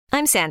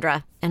I'm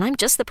Sandra, and I'm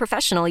just the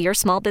professional your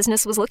small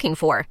business was looking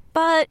for.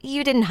 But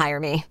you didn't hire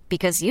me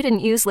because you didn't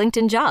use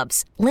LinkedIn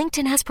Jobs.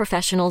 LinkedIn has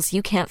professionals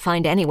you can't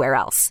find anywhere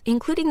else,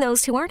 including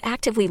those who aren't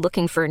actively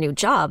looking for a new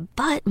job,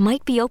 but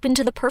might be open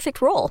to the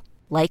perfect role,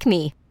 like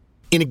me.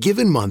 In a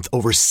given month,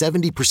 over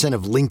 70%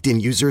 of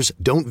LinkedIn users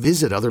don't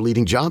visit other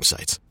leading job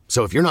sites.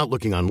 So if you're not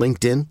looking on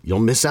LinkedIn, you'll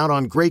miss out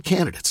on great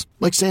candidates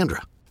like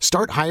Sandra.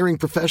 Start hiring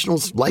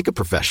professionals like a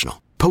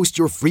professional. Post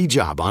your free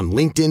job on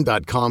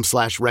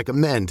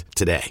linkedin.com/recommend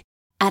today.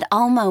 At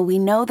Alma, we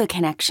know the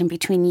connection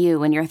between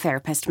you and your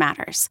therapist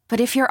matters. But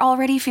if you're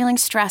already feeling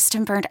stressed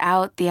and burnt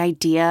out, the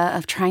idea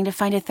of trying to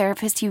find a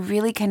therapist you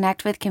really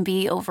connect with can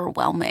be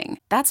overwhelming.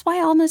 That's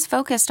why Alma's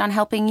focused on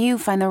helping you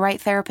find the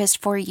right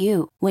therapist for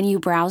you. When you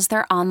browse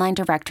their online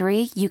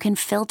directory, you can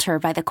filter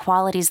by the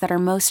qualities that are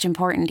most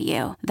important to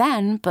you.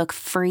 Then book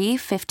free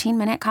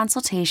 15-minute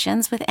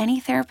consultations with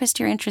any therapist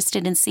you're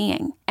interested in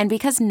seeing. And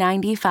because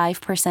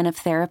 95% of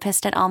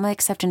therapists at Alma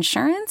accept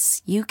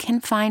insurance, you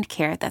can find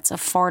care that's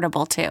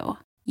affordable too.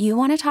 You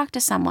want to talk to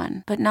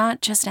someone, but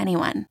not just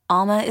anyone.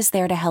 Alma is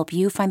there to help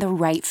you find the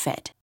right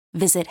fit.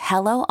 Visit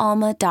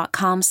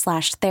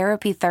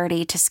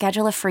helloalma.com/therapy30 to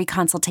schedule a free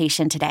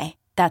consultation today.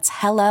 That's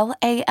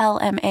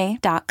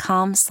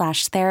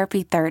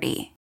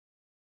helloalma.com/therapy30.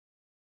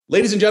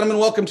 Ladies and gentlemen,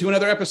 welcome to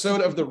another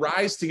episode of the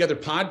Rise Together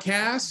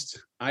podcast.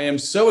 I am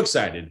so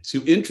excited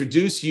to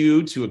introduce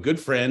you to a good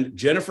friend,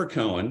 Jennifer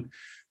Cohen,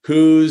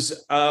 who's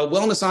a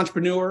wellness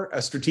entrepreneur,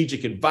 a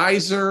strategic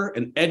advisor,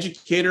 an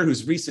educator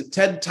whose recent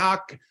TED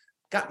Talk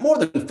got more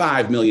than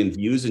 5 million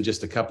views in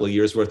just a couple of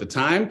years worth of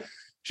time.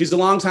 She's a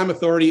longtime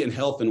authority in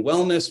health and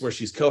wellness, where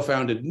she's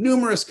co-founded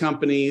numerous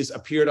companies,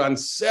 appeared on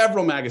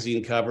several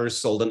magazine covers,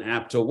 sold an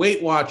app to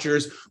Weight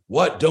Watchers.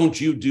 What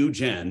don't you do,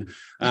 Jen?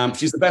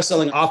 She's the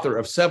best-selling author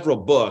of several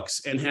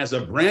books and has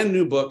a brand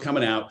new book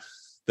coming out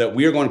that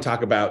we are going to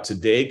talk about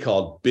today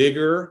called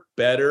Bigger,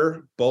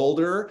 Better,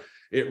 Bolder.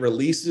 It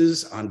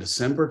releases on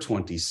December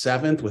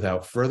 27th.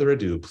 Without further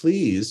ado,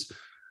 please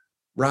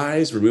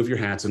rise, remove your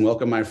hats, and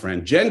welcome my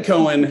friend Jen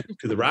Cohen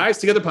to the Rise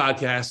Together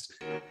podcast.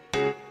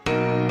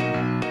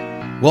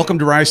 Welcome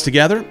to Rise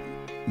Together.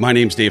 My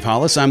name's Dave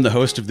Hollis. I'm the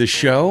host of this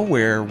show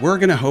where we're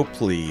going to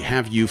hopefully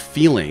have you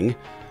feeling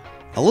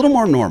a little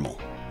more normal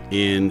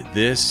in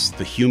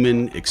the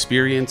human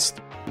experience.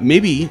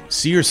 Maybe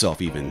see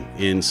yourself even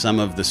in some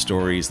of the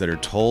stories that are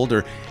told,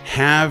 or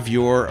have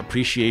your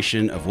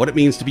appreciation of what it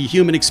means to be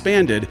human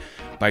expanded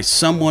by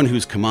someone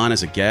who's come on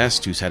as a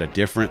guest who's had a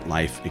different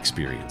life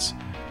experience.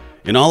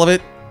 In all of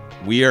it,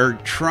 we are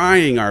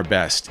trying our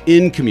best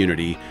in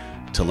community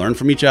to learn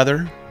from each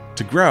other,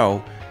 to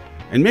grow,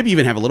 and maybe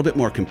even have a little bit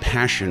more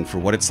compassion for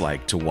what it's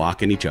like to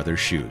walk in each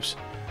other's shoes.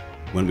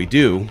 When we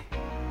do,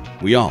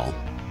 we all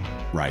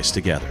rise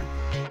together.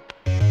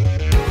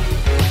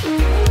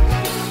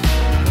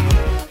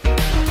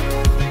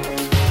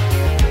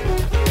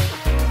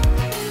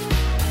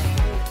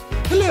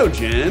 Hello,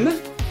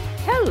 Jen.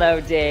 Hello,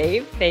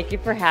 Dave. Thank you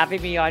for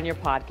having me on your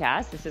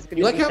podcast. This is going to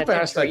be You like how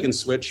fast I can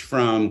switch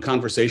from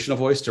conversational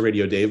voice to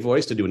Radio Dave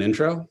voice to do an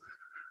intro?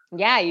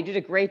 Yeah, you did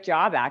a great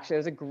job, actually. It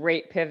was a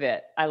great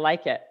pivot. I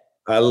like it.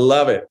 I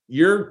love it.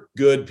 You're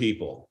good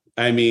people.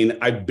 I mean,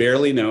 I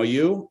barely know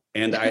you,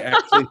 and I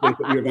actually think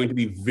that we are going to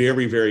be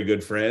very, very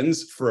good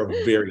friends for a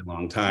very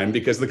long time,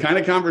 because the kind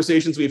of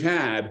conversations we've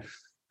had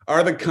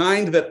are the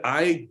kind that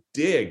I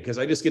dig, because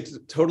I just get to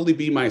totally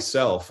be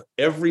myself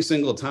every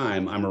single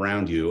time I'm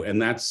around you. And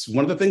that's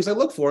one of the things I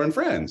look for in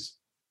friends.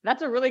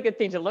 That's a really good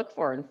thing to look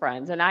for in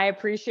friends. And I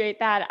appreciate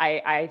that.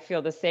 I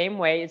feel the same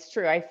way. It's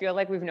true. I feel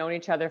like we've known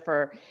each other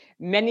for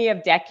many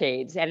of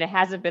decades, and it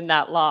hasn't been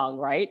that long,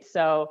 right?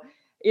 So,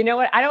 you know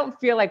what? I don't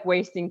feel like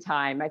wasting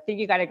time. I think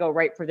you got to go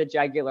right for the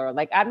jugular.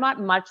 Like, I'm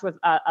not much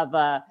of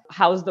a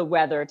how's the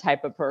weather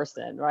type of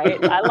person, right?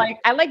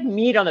 I like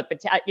meat on the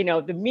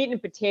the meat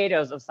and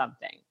potatoes of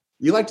something.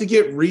 You like to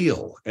get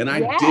real, and I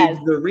dig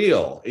the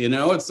real.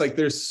 It's like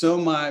there's so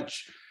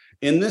much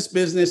in this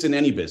business, in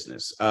any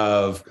business,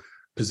 of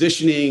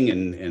positioning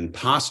and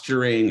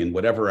posturing and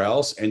whatever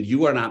else, and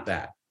you are not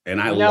that. And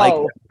I like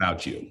that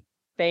about you.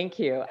 Thank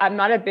you. I'm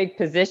not a big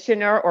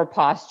positioner or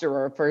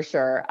posturer for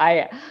sure.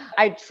 I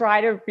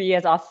try to be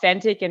as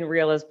authentic and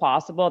real as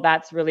possible.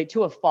 That's really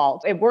to a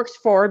fault. It works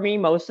for me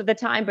most of the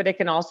time, but it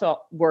can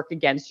also work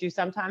against you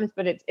sometimes.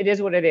 But it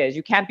is what it is.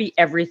 You can't be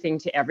everything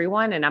to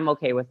everyone. And I'm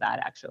okay with that,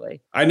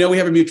 actually. I know we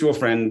have a mutual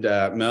friend,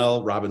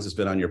 Mel Robbins, has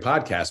been on your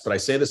podcast, but I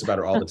say this about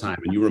her all the time.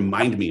 And you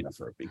remind me of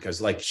her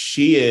because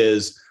she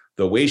is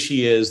the way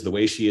she is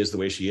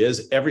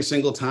every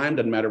single time.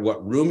 Doesn't matter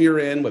what room you're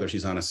in, whether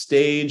she's on a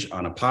stage,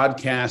 on a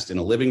podcast, in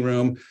a living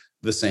room,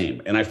 the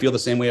same. And I feel the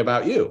same way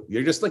about you.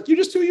 You're just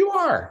who you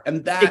are.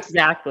 And that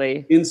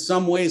exactly, in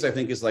some ways, I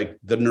think is like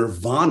the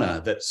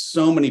nirvana that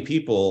so many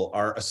people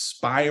are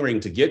aspiring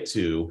to get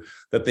to,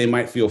 that they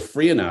might feel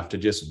free enough to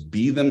just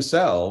be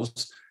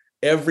themselves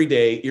every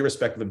day,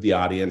 irrespective of the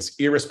audience,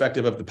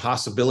 irrespective of the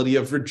possibility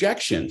of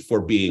rejection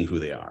for being who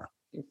they are.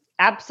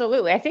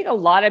 Absolutely. I think a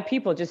lot of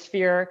people just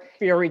fear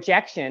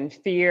rejection,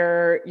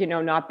 fear,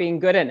 not being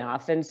good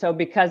enough. And so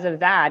because of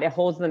that, it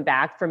holds them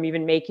back from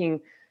even making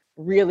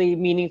really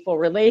meaningful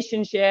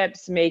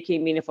relationships,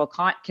 making meaningful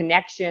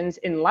connections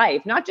in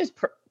life, not just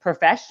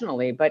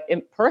professionally, but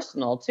in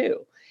personal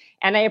too.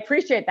 And I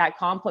appreciate that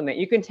compliment.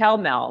 You can tell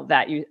Mel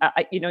that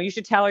you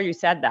should tell her you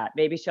said that.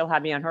 Maybe she'll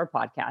have me on her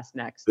podcast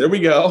next. There we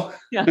go.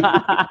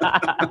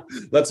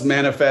 Let's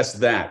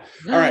manifest that.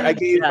 All right. I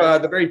gave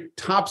the very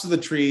tops of the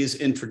trees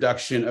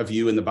introduction of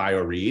you in the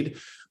bio read.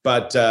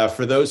 But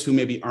for those who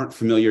maybe aren't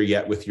familiar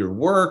yet with your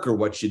work or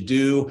what you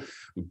do,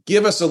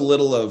 give us a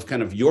little of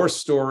kind of your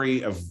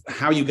story of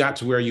how you got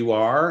to where you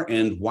are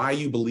and why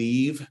you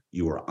believe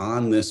you are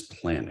on this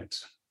planet.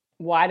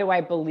 Why do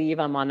I believe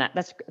I'm on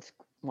that?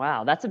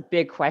 Wow, that's a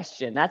big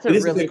question. That's a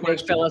really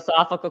big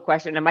philosophical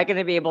question. Am I going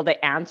to be able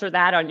to answer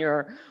that on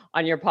your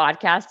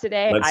podcast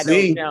today? Let's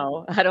see.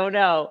 I don't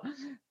know.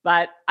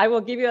 But I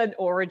will give you an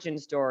origin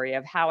story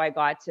of how I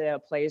got to a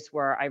place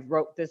where I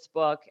wrote this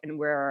book and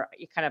where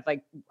kind of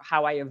like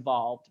how I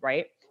evolved,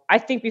 right? I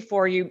think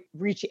before you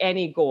reach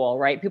any goal,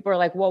 right? People are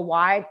like, well,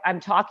 why? I'm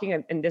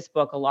talking in this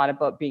book a lot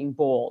about being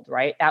bold,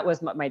 right? That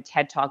was what my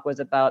TED Talk was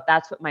about.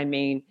 That's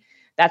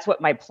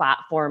what my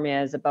platform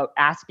is about,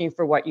 asking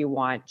for what you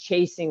want,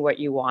 chasing what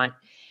you want.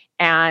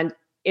 And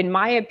in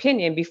my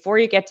opinion, before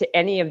you get to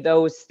any of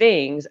those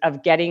things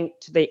of getting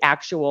to the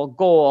actual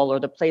goal or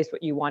the place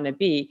what you want to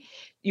be,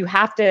 you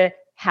have to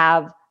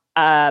have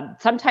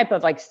some type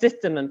of like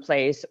system in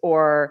place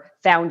or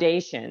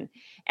foundation.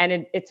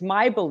 And it's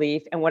my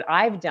belief, and what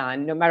I've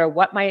done, no matter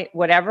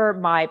whatever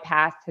my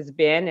path has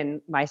been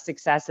and my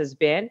success has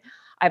been,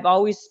 I've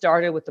always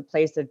started with the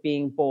place of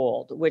being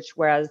bold, which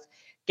was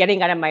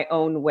getting out of my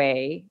own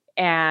way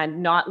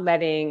and not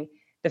letting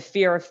the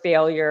fear of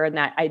failure and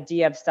that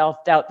idea of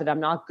self-doubt that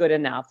I'm not good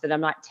enough, that I'm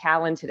not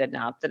talented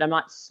enough, that I'm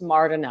not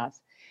smart enough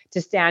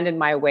to stand in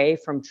my way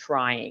from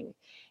trying.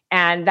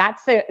 And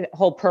that's the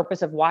whole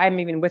purpose of why I'm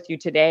even with you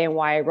today and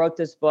why I wrote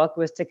this book,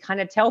 was to kind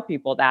of tell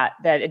people that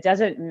it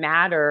doesn't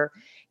matter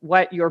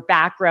what your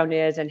background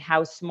is and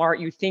how smart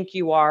you think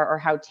you are or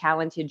how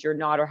talented you're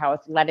not or how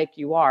athletic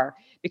you are,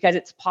 because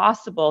it's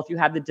possible if you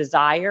have the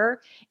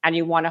desire and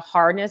you want to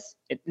harness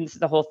it. This is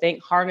the whole thing,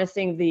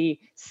 harnessing the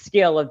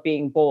skill of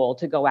being bold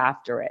to go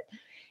after it.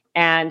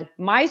 And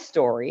my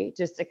story,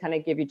 just to kind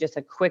of give you just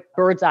a quick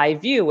bird's eye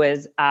view,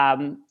 is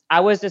I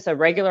was just a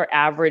regular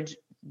average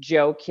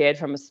Joe kid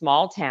from a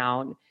small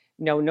town.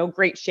 No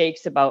great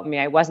shakes about me.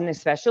 I wasn't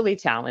especially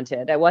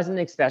talented. I wasn't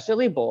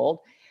especially bold.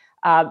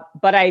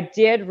 But I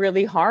did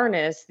really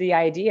harness the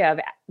idea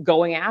of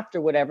going after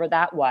whatever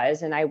that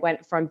was. And I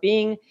went from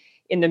being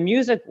in the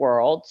music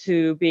world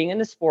to being in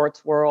the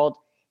sports world,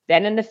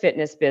 then in the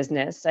fitness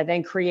business. I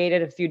then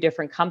created a few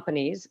different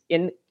companies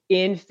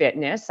in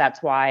fitness.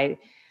 That's why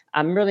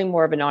I'm really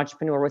more of an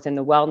entrepreneur within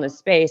the wellness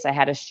space. I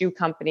had a shoe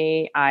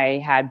company.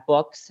 I had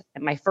books.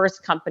 And my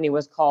first company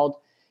was called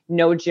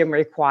No Gym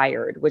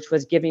Required, which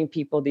was giving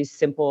people these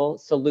simple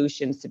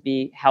solutions to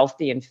be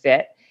healthy and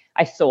fit.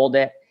 I sold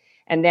it.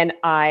 And then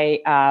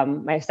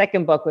my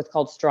second book was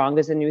called Strong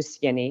as a New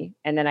Skinny.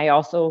 And then I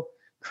also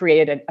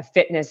created a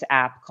fitness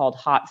app called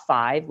Hot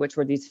 5, which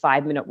were these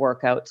 5-minute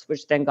workouts,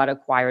 which then got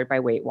acquired by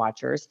Weight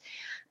Watchers.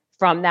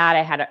 From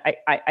that,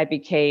 I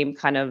became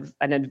kind of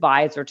an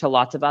advisor to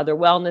lots of other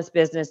wellness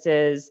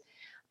businesses.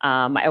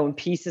 I own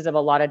pieces of a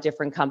lot of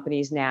different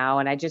companies now,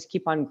 and I just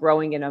keep on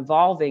growing and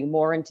evolving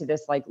more into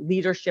this like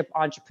leadership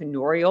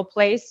entrepreneurial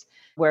place,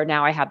 where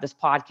now I have this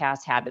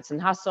podcast, Habits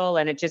and Hustle,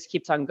 and it just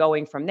keeps on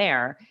going from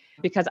there,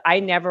 because I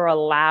never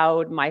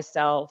allowed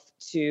myself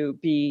to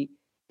be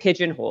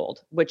pigeonholed,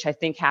 which I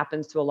think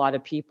happens to a lot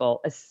of people,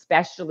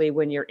 especially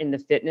when you're in the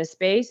fitness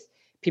space.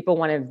 People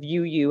want to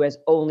view you as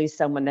only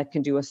someone that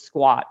can do a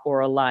squat or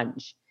a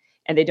lunge.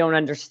 And they don't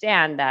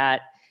understand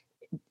that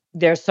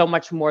there's so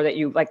much more that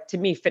you like. To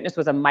me, fitness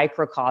was a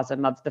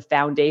microcosm of the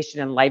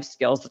foundation and life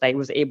skills that I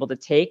was able to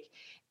take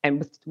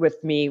and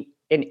with me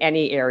in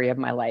any area of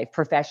my life,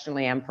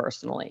 professionally and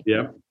personally.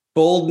 Yeah.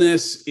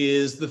 Boldness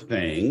is the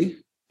thing.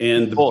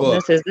 And the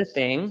boldness book is the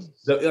thing.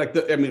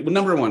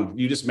 Number one,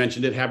 you just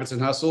mentioned it, Habits and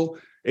Hustle.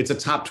 It's a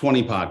top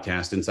 20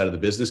 podcast inside of the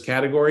business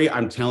category.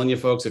 I'm telling you,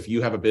 folks, if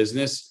you have a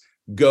business,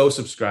 go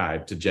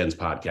subscribe to Jen's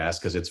podcast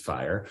because it's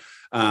fire.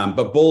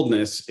 But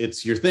boldness,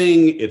 it's your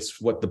thing.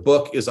 It's what the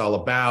book is all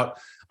about.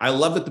 I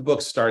love that the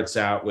book starts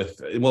out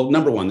with, well,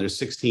 number one, there's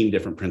 16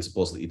 different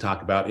principles that you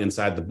talk about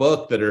inside the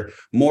book that are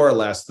more or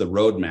less the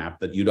roadmap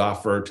that you'd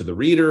offer to the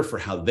reader for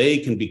how they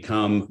can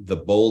become the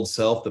bold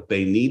self that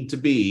they need to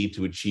be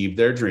to achieve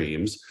their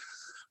dreams.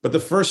 But the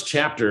first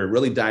chapter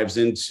really dives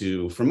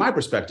into, from my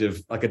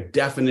perspective, like a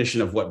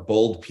definition of what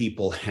bold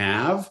people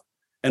have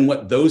and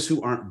what those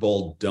who aren't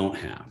bold don't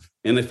have.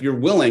 And if you're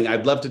willing,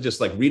 I'd love to just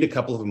like read a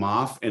couple of them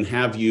off and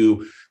have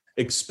you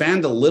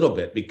expand a little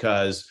bit,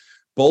 because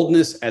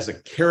boldness as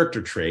a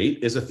character trait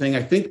is a thing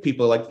I think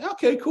people are like,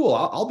 okay, cool,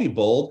 I'll be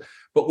bold.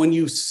 But when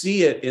you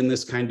see it in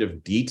this kind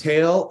of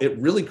detail, it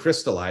really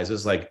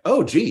crystallizes like,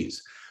 oh,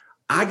 geez,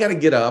 I got to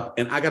get up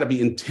and I got to be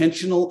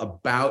intentional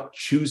about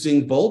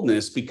choosing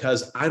boldness,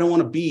 because I don't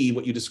want to be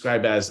what you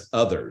describe as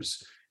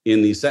others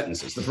in these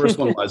sentences. The first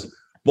one was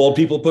bold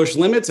people push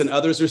limits and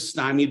others are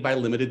stymied by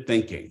limited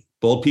thinking.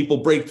 Bold people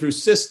break through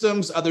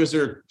systems, others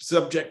are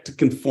subject to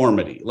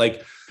conformity.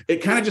 Like, it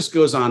kind of just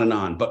goes on and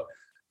on. But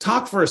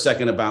talk for a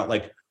second about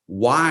like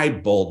why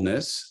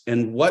boldness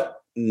and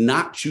what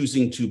not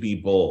choosing to be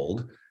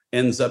bold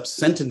ends up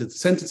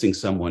sentencing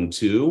someone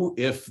to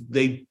if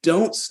they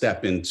don't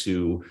step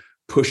into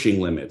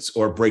pushing limits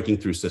or breaking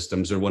through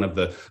systems, or one of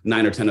the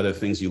 9 or 10 other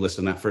things you list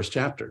in that first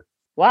chapter.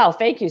 Wow,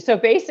 thank you. So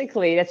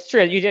basically, that's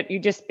true. You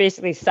just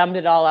basically summed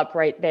it all up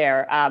right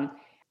there.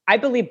 I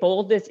believe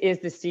boldness is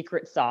the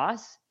secret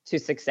sauce to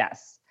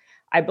success.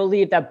 I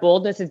believe that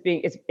boldness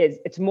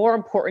it's more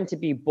important to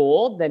be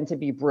bold than to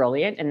be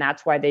brilliant, and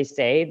that's why they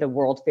say the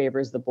world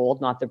favors the bold,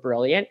 not the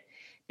brilliant,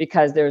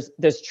 because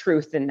there's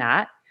truth in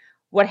that.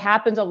 What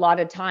happens a lot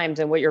of times,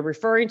 and what you're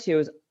referring to,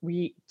 is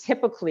we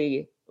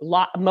typically,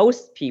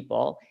 most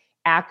people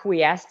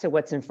acquiesce to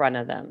what's in front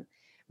of them.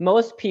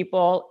 Most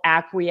people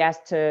acquiesce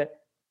to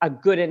a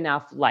good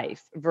enough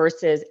life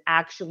versus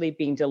actually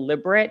being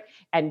deliberate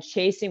and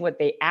chasing what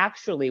they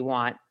actually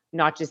want,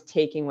 not just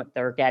taking what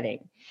they're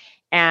getting.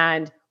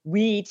 And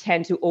we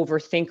tend to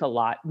overthink a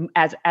lot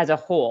as a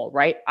whole,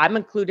 right? I'm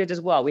included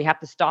as well. We have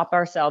to stop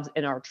ourselves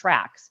in our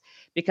tracks,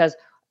 because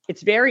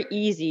it's very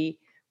easy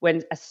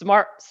when a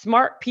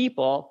smart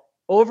people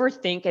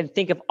overthink and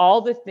think of all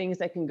the things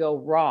that can go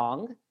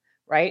wrong,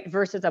 right?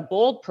 Versus a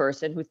bold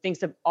person who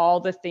thinks of all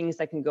the things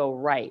that can go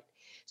right.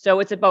 So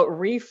it's about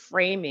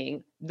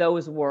reframing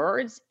those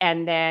words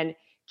and then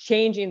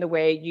changing the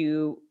way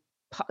you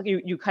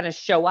kind of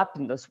show up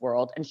in this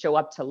world and show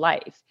up to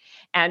life.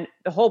 And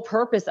the whole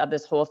purpose of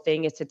this whole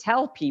thing is to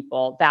tell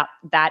people that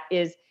that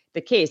is the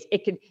case.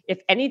 It could,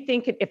 if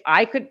anything, if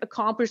I could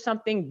accomplish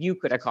something, you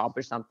could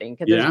accomplish something,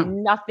 because there's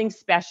nothing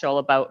special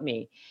about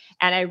me.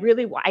 And I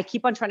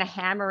keep on trying to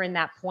hammer in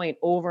that point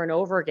over and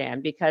over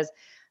again, because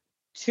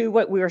to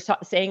what we were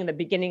saying in the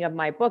beginning of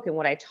my book and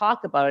what I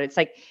talk about, it's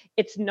like,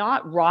 it's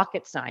not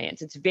rocket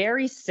science. It's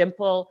very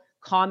simple,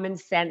 common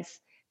sense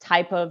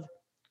type of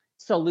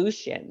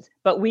solutions,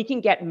 but we can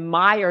get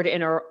mired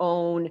in our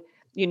own,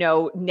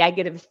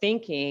 negative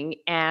thinking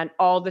and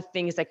all the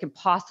things that can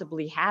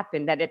possibly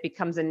happen, that it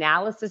becomes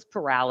analysis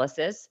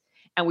paralysis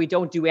and we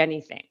don't do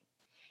anything.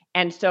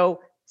 And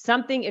so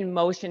something in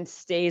motion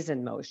stays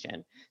in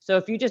motion. So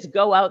if you just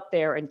go out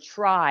there and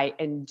try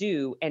and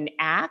do and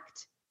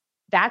act,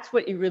 that's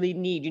what you really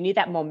need. You need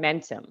that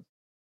momentum.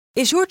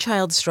 Is your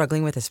child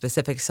struggling with a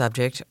specific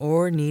subject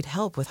or need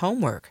help with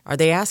homework? Are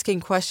they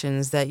asking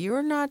questions that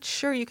you're not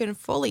sure you can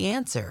fully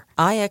answer?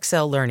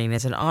 IXL Learning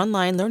is an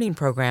online learning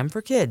program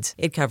for kids.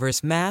 It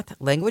covers math,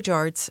 language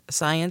arts,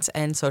 science,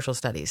 and social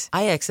studies.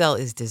 IXL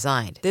is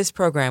designed. This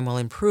program will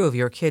improve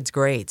your kids'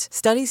 grades.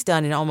 Studies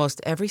done in almost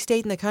every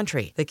state in the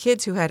country. The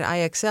kids who had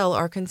IXL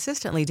are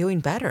consistently doing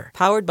better.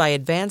 Powered by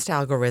advanced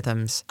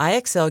algorithms,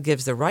 IXL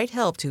gives the right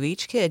help to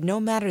each kid, no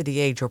matter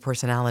the age or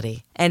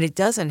personality. And it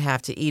doesn't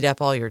have to eat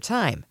up all your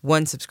time.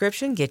 One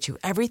subscription gets you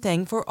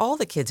everything for all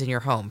the kids in your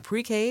home,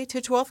 pre-K to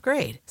 12th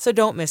grade. So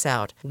don't miss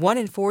out. 1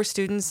 in 4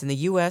 students in the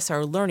U.S.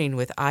 are learning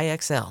with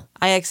IXL.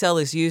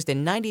 IXL is used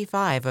in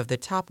 95 of the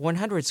top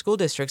 100 school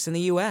districts in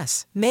the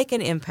U.S. Make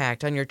an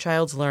impact on your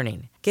child's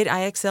learning. Get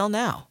IXL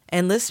now.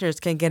 And listeners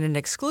can get an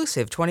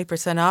exclusive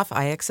 20% off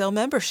IXL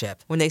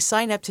membership when they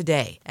sign up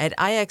today at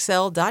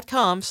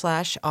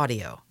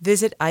IXL.com/audio.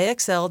 Visit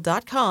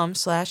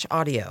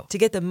IXL.com/audio to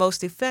get the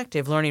most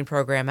effective learning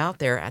program out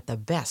there at the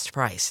best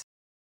price.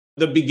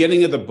 The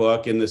beginning of the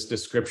book, in this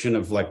description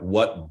of like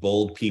what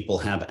bold people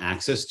have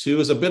access to,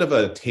 is a bit of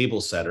a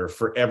table setter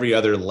for every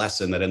other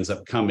lesson that ends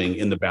up coming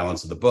in the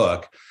balance of the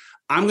book.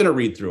 I'm going to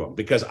read through them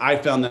because I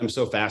found them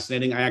so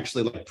fascinating. I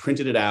actually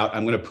printed it out.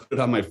 I'm going to put it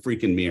on my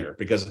freaking mirror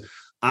because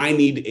I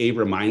need a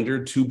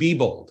reminder to be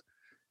bold.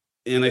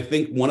 And I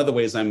think one of the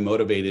ways I'm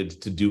motivated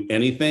to do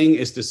anything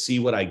is to see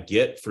what I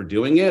get for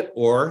doing it,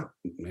 or,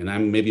 and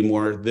I'm maybe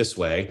more this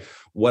way,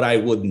 what I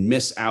would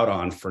miss out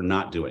on for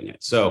not doing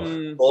it.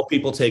 So bold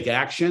people take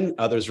action,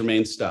 others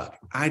remain stuck.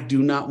 I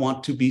do not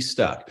want to be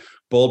stuck.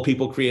 Bold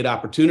people create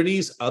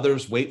opportunities,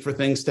 others wait for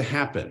things to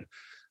happen.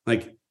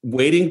 Like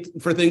waiting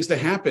for things to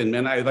happen,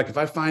 man. If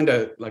I find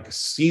a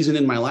season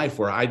in my life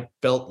where I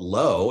felt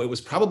low, it was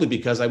probably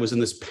because I was in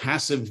this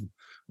passive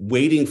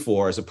waiting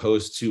for, as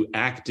opposed to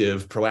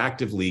active,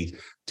 proactively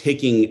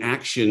taking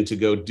action to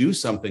go do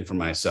something for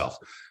myself.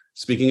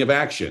 Speaking of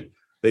action,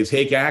 they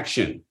take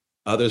action.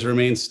 Others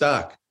remain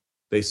stuck.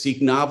 They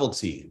seek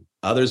novelty.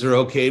 Others are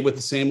okay with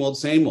the same old,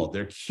 same old.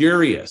 They're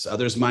curious.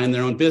 Others mind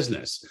their own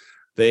business.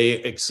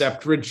 They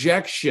accept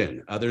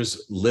rejection.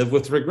 Others live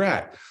with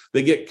regret.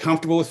 They get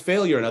comfortable with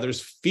failure, and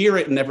others fear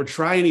it and never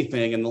try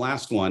anything. And the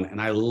last one,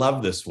 and I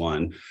love this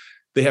one,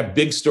 they have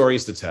big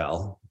stories to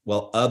tell,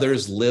 while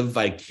others live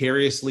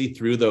vicariously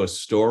through those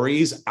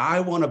stories. I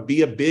want to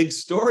be a big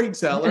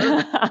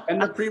storyteller, and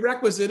the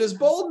prerequisite is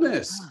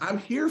boldness. I'm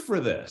here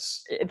for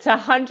this. It's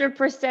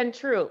 100%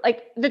 true.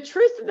 Like, the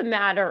truth of the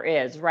matter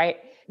is, right,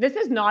 this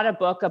is not a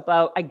book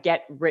about a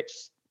get rich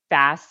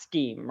fast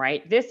scheme,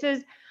 right? This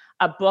is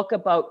a book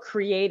about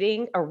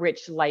creating a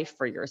rich life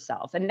for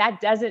yourself. And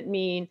that doesn't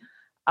mean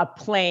a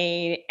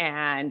plane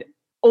and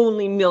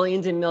only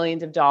millions and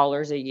millions of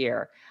dollars a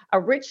year. A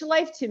rich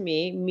life to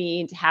me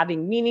means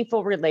having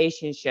meaningful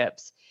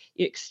relationships,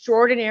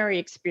 extraordinary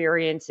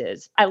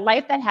experiences, a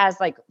life that has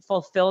like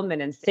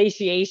fulfillment and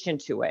satiation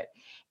to it.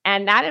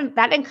 And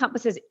that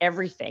encompasses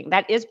everything.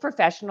 That is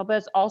professional, but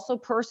it's also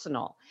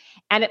personal.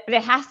 But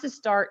it has to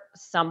start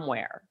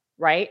somewhere,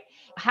 right?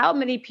 How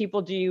many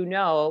people do you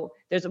know?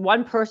 There's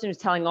one person who's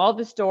telling all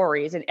the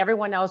stories and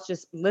everyone else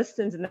just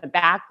listens in the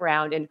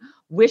background and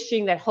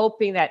wishing that,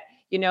 hoping that,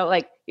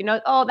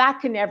 oh, that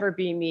can never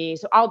be me.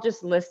 So I'll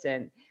just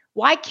listen.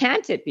 Why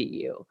can't it be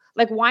you?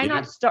 Like, why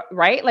not start,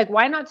 right? Like,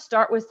 why not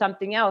start with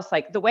something else?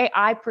 Like, the way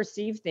I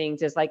perceive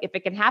things is like, if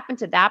it can happen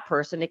to that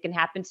person, it can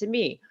happen to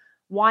me.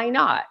 Why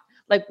not?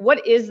 Like,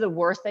 what is the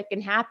worst that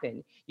can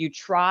happen? You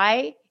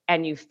try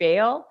and you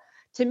fail.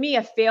 To me,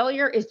 a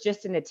failure is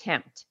just an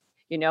attempt.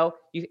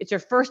 It's your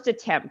first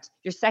attempt,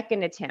 your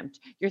second attempt,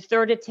 your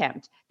third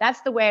attempt.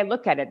 That's the way I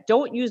look at it.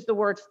 Don't use the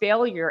word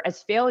failure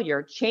as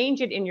failure.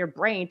 Change it in your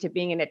brain to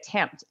being an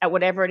attempt at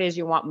whatever it is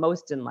you want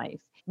most in life.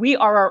 We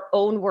are our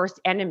own worst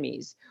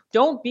enemies.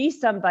 Don't be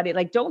somebody,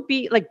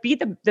 be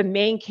the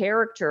main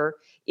character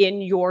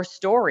in your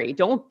story.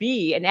 Don't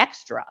be an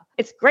extra.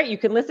 It's great. You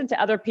can listen to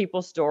other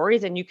people's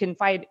stories and you can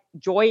find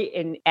joy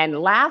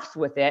and laughs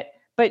with it,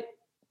 but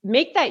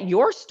make that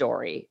your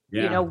story.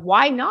 Yeah.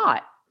 Why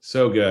not?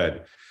 So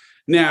good.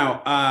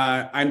 Now,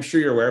 I'm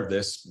sure you're aware of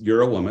this.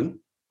 You're a woman.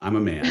 I'm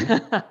a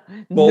man.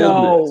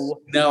 Boldness.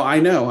 No, I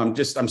know. I'm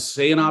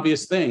saying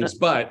obvious things,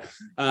 but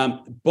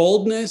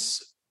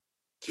boldness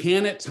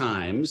can at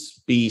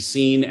times be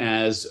seen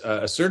as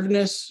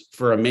assertiveness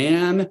for a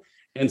man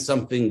and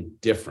something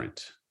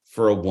different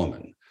for a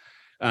woman.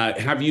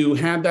 Have you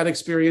had that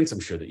experience? I'm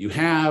sure that you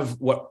have.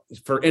 What,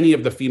 for any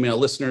of the female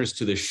listeners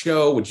to this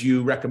show, would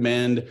you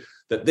recommend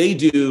that they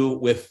do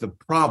with the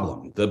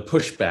problem, the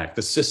pushback,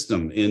 the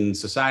system in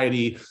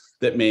society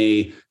that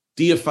may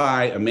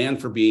deify a man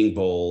for being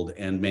bold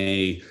and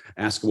may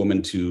ask a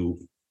woman to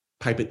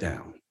pipe it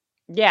down?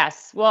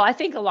 Yes. Well, I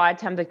think a lot of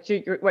times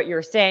what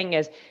you're saying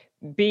is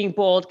being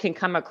bold can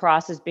come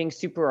across as being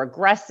super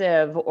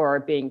aggressive or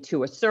being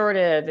too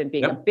assertive and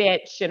being a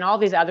bitch and all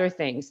these other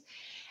things.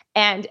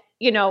 And,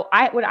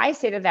 what I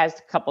say to that is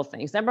a couple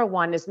things. Number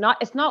one, it's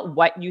not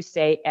what you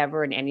say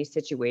ever in any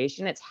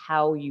situation. It's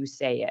how you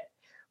say it,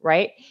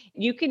 right?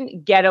 You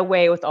can get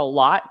away with a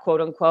lot,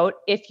 quote unquote,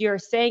 if you're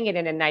saying it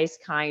in a nice,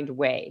 kind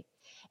way.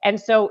 And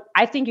so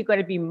I think you've got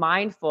to be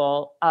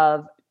mindful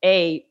of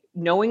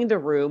knowing the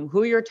room,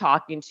 who you're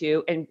talking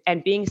to,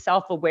 and being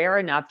self-aware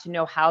enough to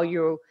know how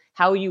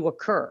you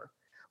occur,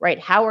 right?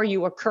 How are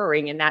you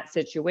occurring in that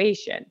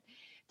situation?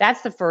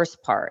 That's the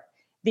first part.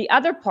 The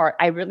other part,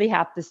 I really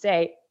have to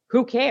say,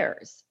 who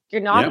cares?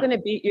 You're not going to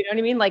be, you know what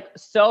I mean?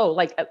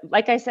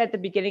 Like I said at the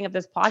beginning of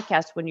this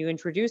podcast, when you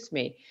introduced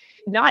me,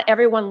 not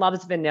everyone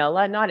loves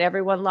vanilla. Not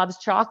everyone loves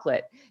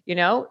chocolate.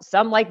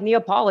 Some like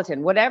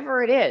Neapolitan,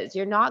 whatever it is.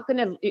 You're not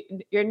going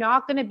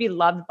to be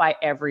loved by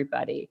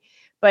everybody,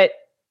 but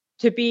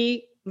to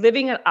be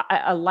living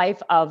a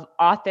life of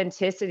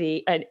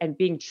authenticity and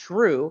being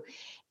true,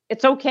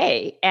 it's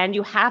okay. And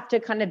you have to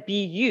kind of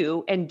be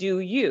you and do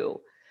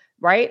you.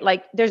 Right?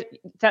 Like there's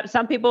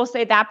some people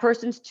say that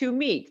person's too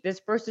meek.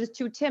 This person's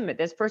too timid.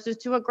 This person's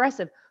too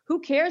aggressive. Who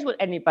cares what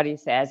anybody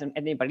says and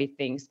anybody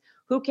thinks?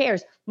 Who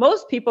cares?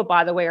 Most people,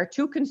 by the way, are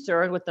too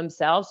concerned with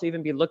themselves to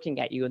even be looking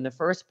at you in the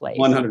first place.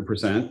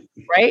 100%.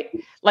 Right?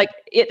 Like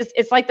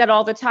it's like that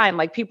all the time.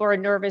 Like people are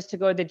nervous to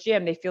go to the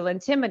gym. They feel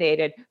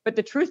intimidated. But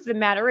the truth of the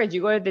matter is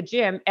you go to the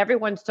gym,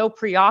 everyone's so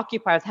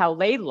preoccupied with how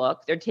they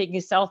look. They're taking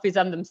selfies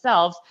on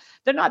themselves.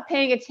 They're not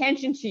paying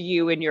attention to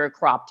you in your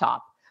crop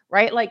top.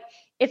 Right? Like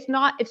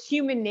it's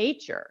human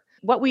nature.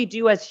 What we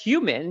do as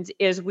humans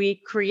is we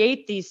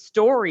create these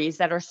stories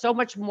that are so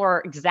much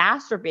more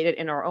exacerbated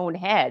in our own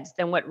heads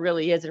than what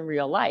really is in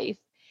real life.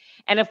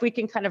 And if we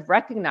can kind of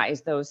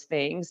recognize those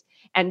things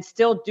and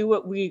still do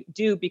what we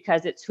do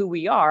because it's who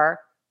we are,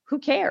 who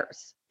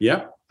cares?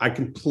 Yeah, I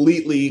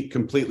completely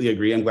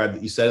agree. I'm glad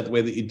that you said it the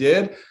way that you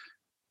did.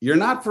 You're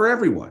not for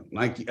everyone.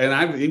 And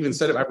I've even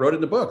said it, I wrote it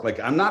in the book,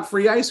 I'm not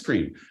free ice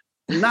cream.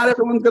 Not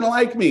everyone's going to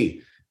like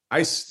me.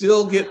 I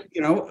still get,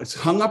 it's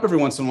hung up every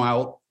once in a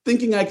while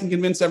thinking I can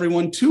convince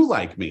everyone to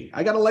like me.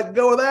 I got to let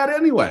go of that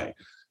anyway.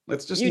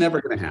 That's just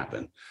never going to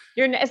happen.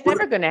 It's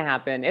never going to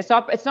happen. It's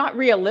not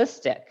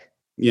realistic.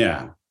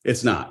 Yeah,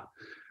 it's not.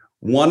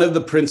 One of the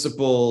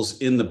principles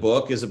in the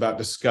book is about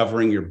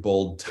discovering your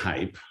bold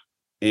type.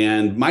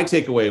 And my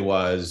takeaway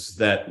was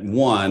that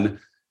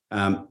one,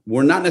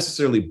 we're not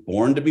necessarily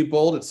born to be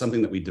bold. It's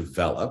something that we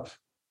develop.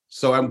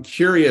 So I'm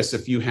curious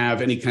if you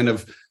have any kind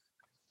of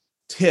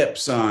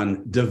tips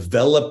on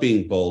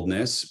developing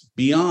boldness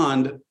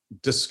beyond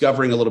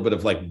discovering a little bit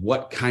of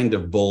what kind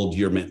of bold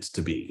you're meant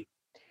to be.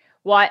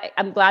 Well,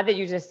 I'm glad that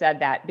you just said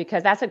that,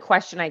 because that's a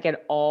question I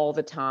get all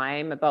the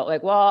time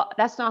about well,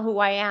 that's not who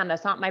I am.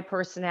 That's not my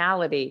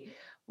personality.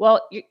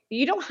 Well,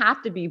 you don't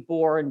have to be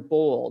born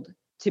bold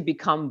to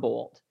become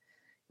bold,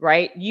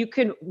 right? You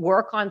can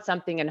work on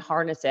something and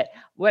harness it.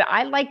 What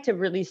I like to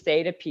really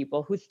say to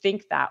people who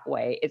think that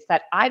way is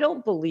that I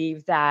don't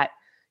believe that,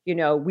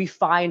 we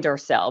find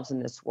ourselves in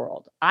this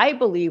world. I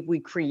believe we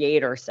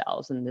create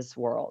ourselves in this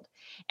world.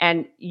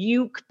 And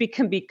you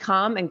can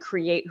become and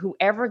create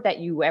whoever that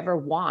you ever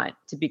want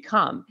to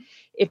become.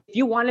 If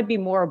you want to be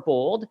more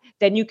bold,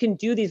 then you can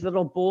do these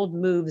little bold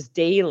moves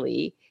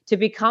daily to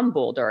become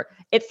bolder.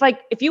 It's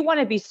like if you want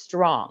to be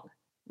strong,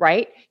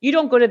 right? You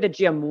don't go to the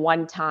gym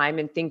one time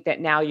and think that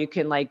now you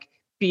can like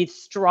be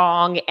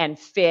strong and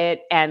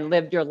fit and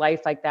live your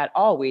life like that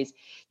always.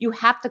 You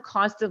have to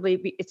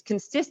constantly it's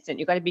consistent.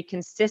 You got to be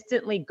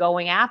consistently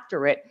going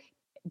after it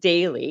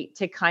daily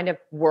to kind of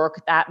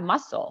work that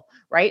muscle,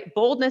 right?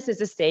 Boldness is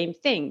the same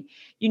thing.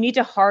 You need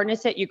to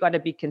harness it. You got to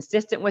be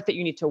consistent with it.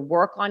 You need to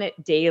work on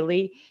it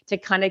daily to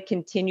kind of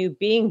continue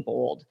being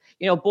bold.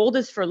 Bold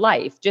is for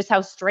life, just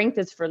how strength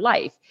is for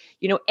life.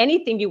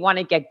 Anything you want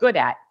to get good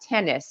at,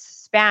 tennis,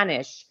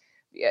 Spanish,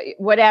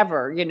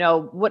 whatever,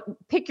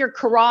 pick your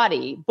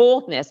karate,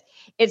 boldness.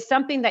 It's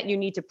something that you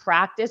need to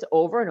practice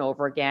over and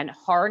over again,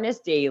 harness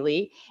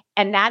daily.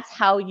 And that's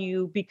how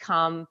you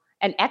become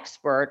an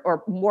expert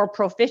or more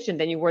proficient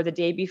than you were the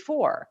day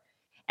before.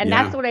 And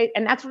that's what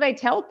I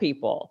tell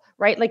people,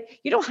 right? Like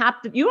you don't have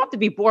to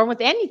be born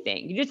with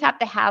anything. You just have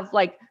to have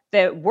like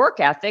the work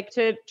ethic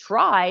to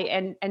try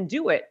and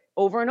do it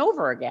over and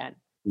over again.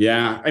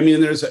 Yeah. I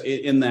mean, there's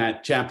in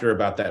that chapter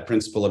about that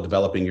principle of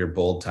developing your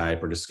bold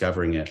type or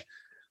discovering it,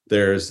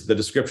 there's the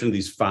description of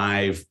these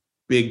 5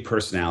 big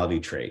personality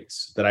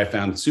traits that I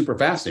found super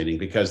fascinating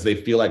because they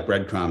feel like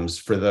breadcrumbs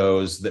for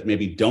those that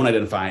maybe don't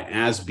identify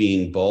as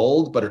being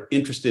bold, but are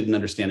interested in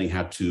understanding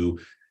how to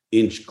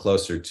inch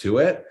closer to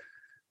it.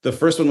 The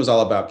first one was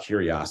all about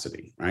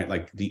curiosity, right?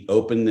 Like the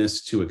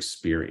openness to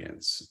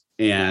experience.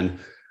 And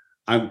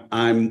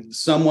I'm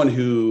someone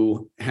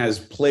who has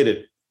played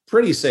it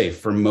pretty safe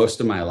for most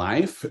of my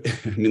life.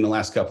 I mean, the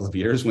last couple of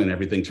years when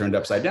everything turned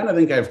upside down, I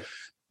think I've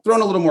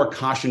thrown a little more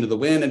caution to the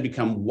wind and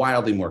become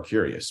wildly more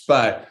curious.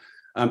 But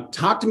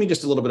talk to me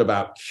just a little bit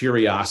about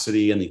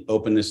curiosity and the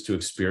openness to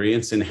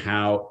experience and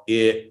how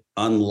it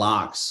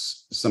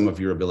unlocks some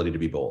of your ability to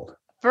be bold.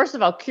 First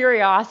of all,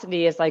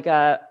 curiosity is like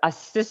a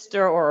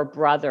sister or a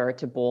brother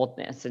to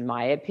boldness, in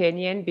my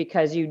opinion,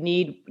 because you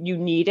need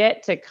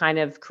it to kind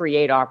of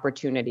create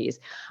opportunities.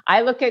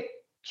 I look at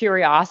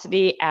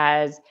curiosity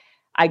as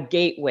a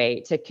gateway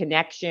to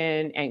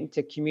connection and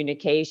to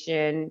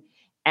communication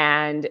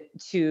and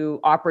to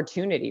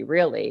opportunity,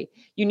 really.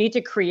 You need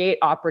to create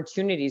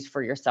opportunities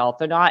for yourself.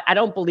 I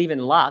don't believe in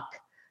luck.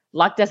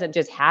 Luck doesn't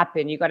just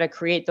happen. You got to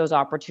create those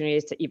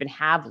opportunities to even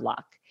have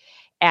luck.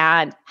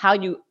 And how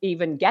you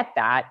even get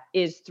that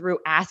is through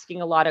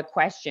asking a lot of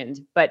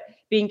questions, but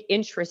being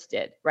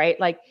interested, right?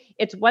 Like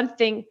it's one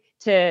thing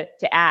to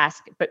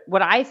ask, but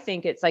what I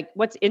think it's like,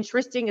 what's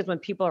interesting is when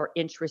people are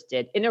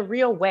interested in a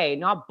real way,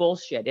 not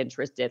bullshit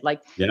interested.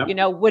 Like,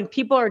 when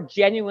people are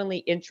genuinely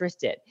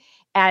interested.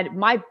 And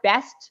my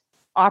best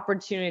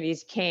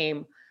opportunities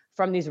came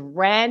from these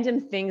random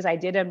things I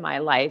did in my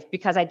life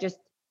because I just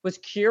was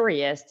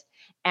curious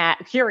and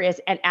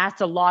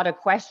asked a lot of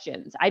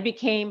questions. I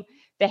became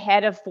the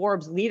head of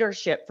Forbes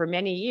leadership for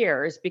many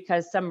years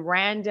because some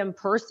random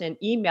person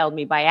emailed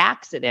me by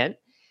accident.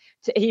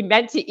 He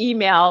meant to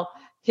email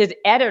his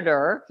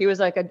editor. He was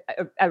like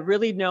a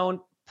really known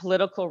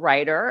political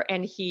writer,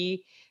 and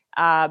he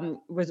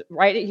was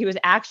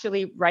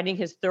actually writing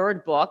his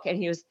 3rd book,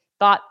 and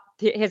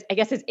I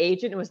guess his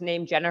agent was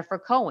named Jennifer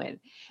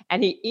Cohen,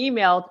 and he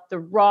emailed the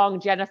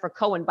wrong Jennifer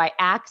Cohen by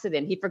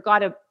accident. He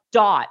forgot a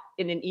dot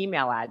in an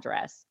email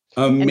address.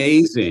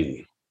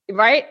 Amazing.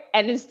 Right?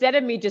 And instead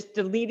of me just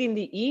deleting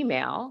the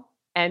email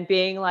and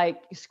being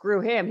like,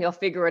 screw him, he'll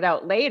figure it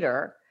out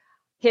later,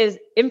 his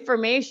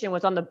information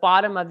was on the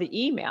bottom of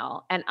the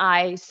email. And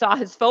I saw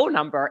his phone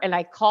number and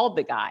I called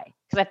the guy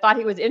because I thought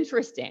he was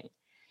interesting.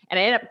 And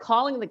I ended up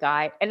calling the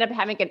guy, ended up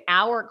having an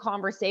hour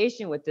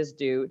conversation with this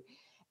dude.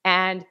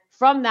 And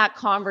from that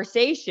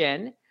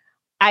conversation,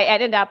 I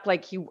ended up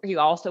like, he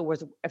also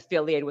was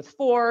affiliated with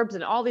Forbes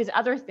and all these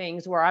other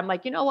things where I'm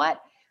like, you know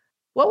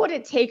what would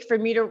it take for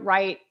me to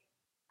write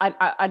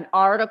an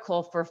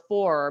article for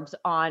Forbes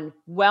on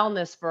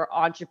wellness for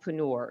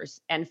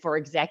entrepreneurs and for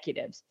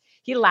executives?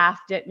 He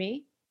laughed at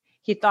me.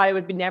 He thought it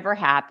would never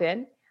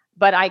happen,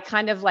 but I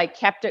kind of like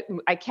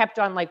I kept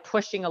on like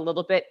pushing a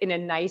little bit in a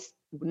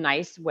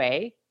nice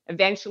way.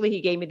 Eventually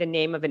he gave me the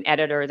name of an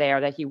editor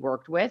there that he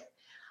worked with.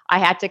 I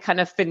had to kind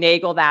of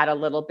finagle that a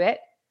little bit.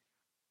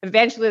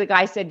 Eventually the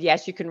guy said,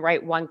 yes, you can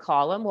write 1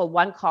 column. Well,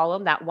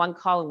 that one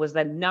column was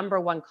the number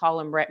 1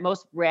 column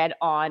most read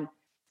on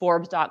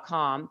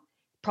Forbes.com.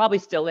 Probably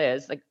still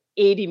is, like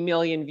 80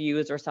 million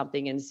views or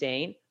something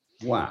insane.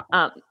 Wow.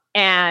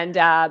 And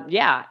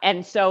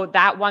so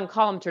that 1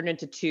 column turned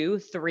into 2,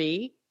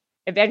 3.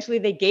 Eventually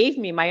they gave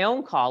me my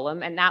own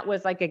column, and that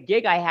was like a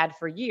gig I had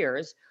for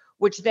years,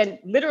 which then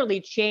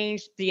literally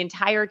changed the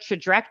entire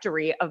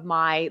trajectory of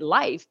my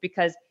life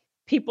because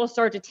people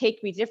started to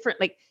take me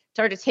different. Like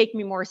started to take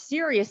me more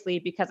seriously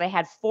because I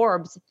had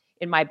Forbes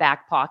in my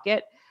back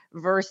pocket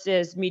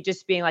versus me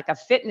just being like a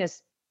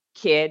fitness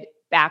kid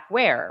back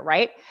where,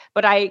 right?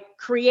 But I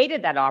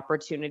created that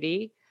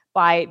opportunity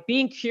by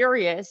being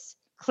curious,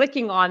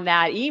 clicking on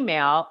that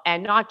email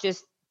and not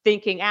just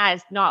thinking,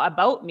 it's not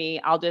about me,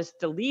 I'll just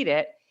delete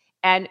it,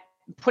 and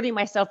putting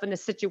myself in a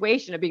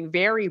situation of being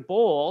very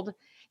bold.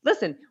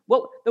 Listen,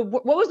 what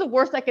was the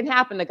worst that can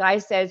happen? The guy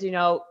says,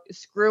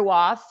 screw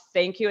off.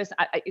 Thank you.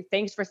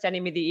 Thanks for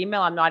sending me the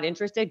email. I'm not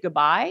interested.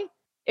 Goodbye.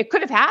 It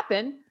could have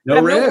happened. No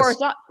I'm risk. no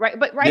worse off, right?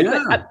 But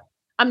Yeah. but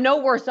I'm no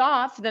worse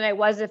off than I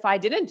was if I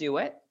didn't do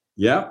it.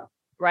 Yeah.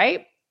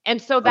 Right. And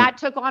so that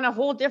took on a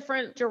whole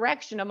different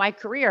direction of my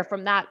career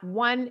from that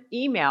one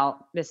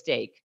email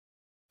mistake.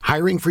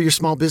 Hiring for your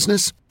small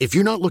business? If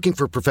you're not looking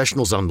for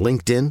professionals on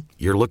LinkedIn,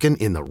 you're looking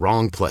in the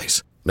wrong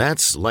place.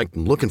 That's like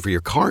looking for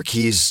your car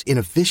keys in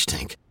a fish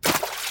tank.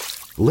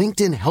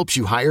 LinkedIn helps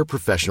you hire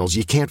professionals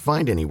you can't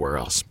find anywhere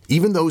else,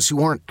 even those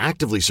who aren't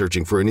actively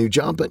searching for a new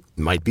job but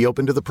might be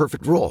open to the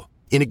perfect role.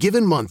 In a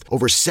given month,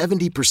 over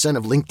 70%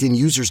 of LinkedIn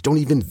users don't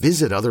even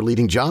visit other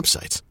leading job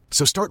sites.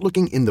 So start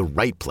looking in the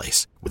right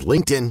place. With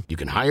LinkedIn, you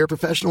can hire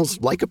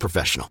professionals like a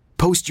professional.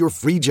 Post your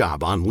free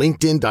job on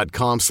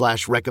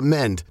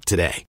linkedin.com/recommend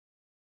today.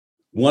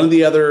 One of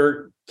the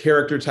other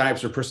character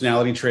types or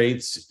personality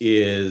traits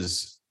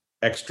is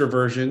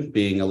extroversion,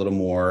 being a little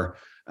more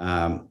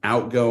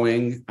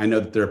outgoing. I know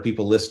that there are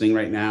people listening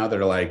right now that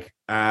are like,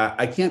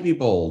 I can't be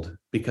bold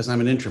because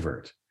I'm an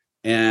introvert.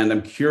 And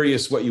I'm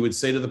curious what you would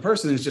say to the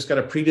person who's just got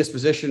a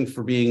predisposition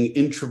for being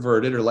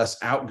introverted or less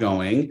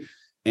outgoing,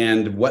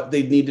 and what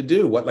they need to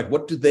do.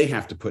 What do they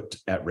have to put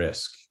at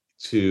risk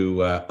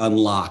to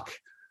unlock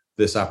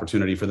this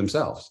opportunity for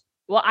themselves?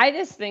 Well, I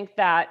just think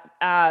that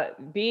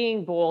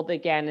being bold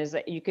again is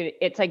that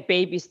it's like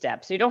baby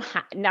steps. You don't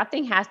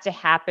nothing has to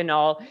happen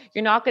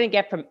you're not going to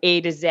get from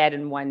A to Z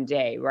in one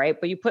day, right?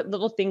 But you put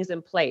little things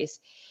in place.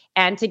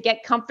 And to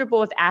get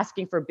comfortable with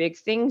asking for big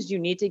things, you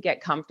need to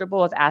get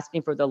comfortable with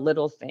asking for the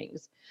little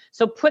things.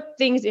 So put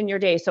things in your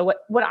day. So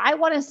what I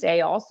want to say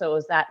also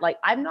is that, like,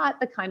 I'm not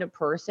the kind of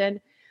person,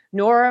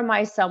 nor am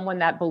I someone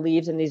that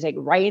believes in these, like,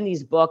 writing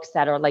these books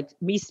that are like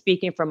me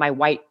speaking from my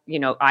white,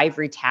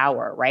 ivory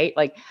tower, right?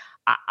 Like,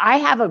 I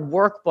have a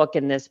workbook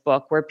in this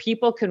book where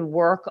people can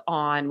work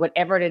on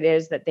whatever it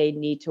is that they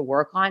need to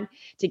work on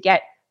to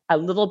get a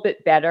little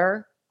bit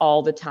better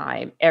all the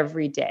time,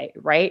 every day,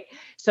 right?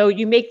 So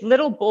you make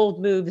little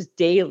bold moves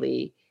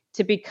daily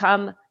to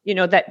become,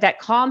 that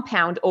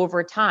compound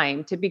over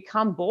time to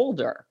become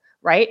bolder,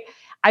 right?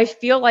 I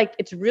feel like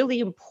it's really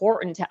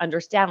important to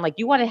understand, like,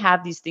 you want to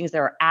have these things that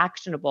are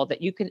actionable,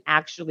 that you can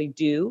actually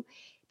do,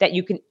 that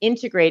you can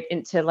integrate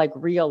into like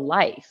real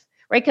life.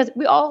 Right? Because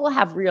we all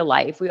have real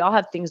life. We all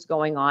have things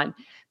going on.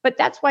 But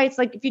that's why it's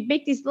like, if you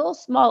make these little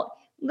small,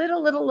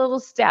 little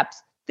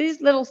steps, these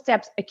little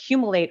steps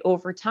accumulate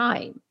over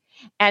time.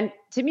 And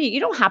to me, you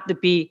don't have to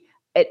be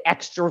an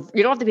extrovert.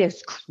 You don't have to be a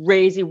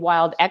crazy,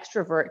 wild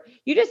extrovert.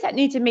 You just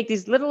need to make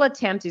these little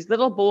attempts, these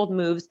little bold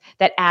moves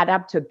that add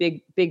up to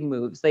big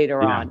moves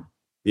later on.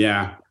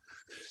 Yeah.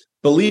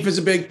 Belief is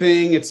a big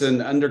thing. It's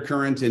an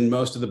undercurrent in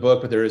most of the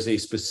book, but there is a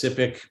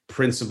specific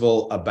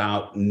principle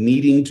about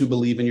needing to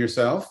believe in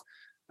yourself.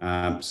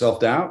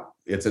 Self-doubt,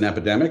 it's an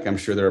epidemic. I'm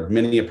sure there are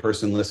many a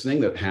person listening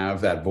that have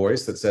that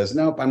voice that says,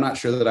 nope, I'm not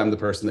sure that I'm the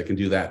person that can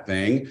do that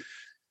thing.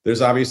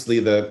 There's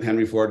obviously the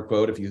Henry Ford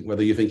quote,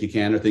 whether you think you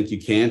can or think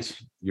you can't,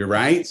 you're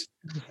right.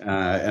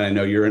 And I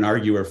know you're an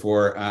arguer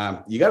for,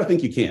 you got to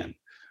think you can.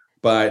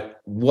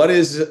 But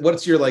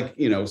what's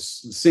your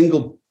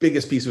single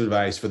biggest piece of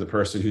advice for the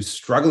person who's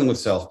struggling with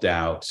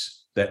self-doubt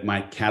that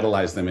might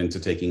catalyze them into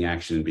taking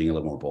action and being a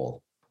little more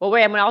bold? Well,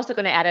 wait, I'm also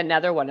going to add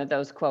another one of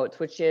those quotes,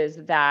 which is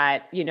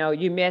that,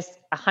 you miss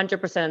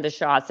 100% of the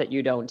shots that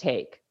you don't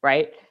take,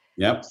 right?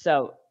 Yep.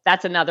 So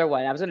that's another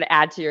one I was going to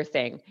add to your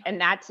thing. And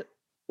that's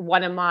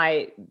one of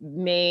my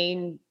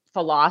main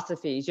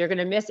philosophies. You're going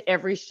to miss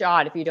every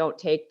shot if you don't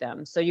take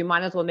them. So you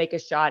might as well make a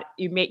shot.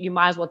 You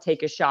might as well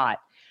take a shot.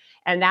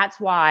 And that's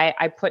why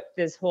I put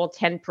this whole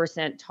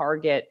 10%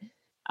 target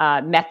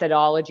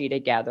methodology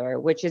together,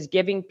 which is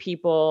giving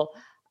people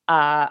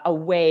a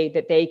way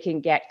that they can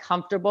get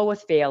comfortable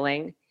with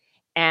failing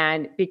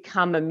and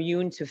become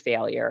immune to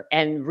failure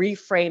and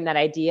reframe that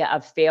idea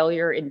of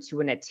failure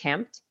into an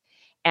attempt.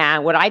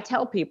 And what I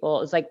tell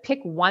people is, like, pick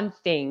one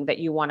thing that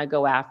you want to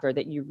go after,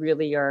 that you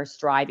really are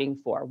striving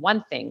for.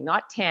 One thing,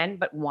 not 10,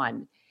 but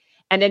one.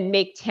 And then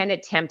make 10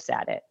 attempts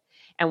at it.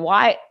 And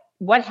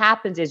what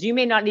happens is you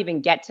may not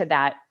even get to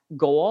that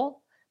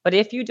goal, but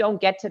if you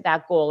don't get to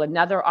that goal,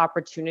 another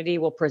opportunity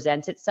will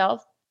present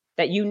itself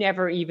that you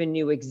never even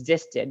knew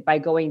existed by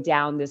going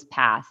down this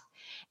path.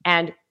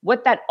 And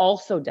what that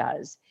also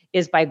does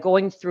is, by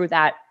going through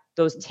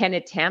those 10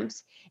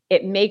 attempts,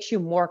 it makes you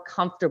more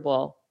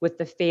comfortable with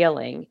the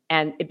failing,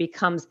 and you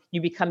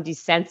become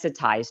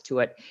desensitized to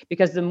it,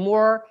 because the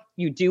more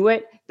you do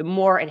it, the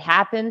more it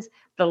happens,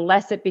 the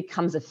less it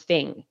becomes a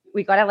thing.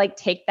 We got to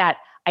take that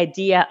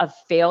idea of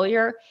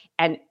failure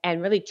and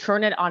really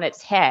turn it on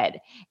its head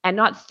and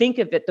not think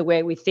of it the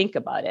way we think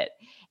about it.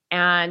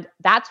 And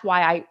that's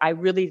why I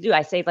really do.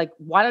 I say, like,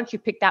 why don't you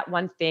pick that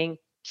one thing,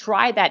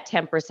 try that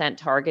 10%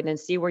 target and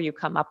see where you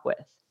come up with.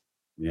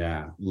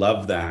 Yeah,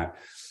 love that.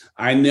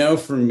 I know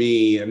for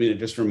me, I mean, it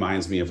just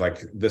reminds me of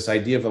like this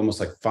idea of almost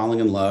like falling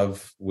in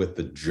love with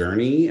the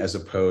journey as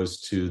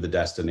opposed to the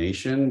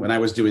destination. When I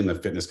was doing the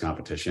fitness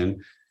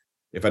competition,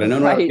 if I'd have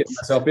known what I was getting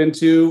myself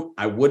into,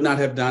 I would not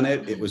have done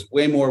it. It was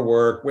way more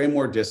work, way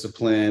more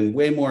discipline,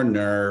 way more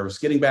nerves,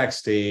 getting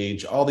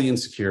backstage, all the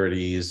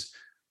insecurities.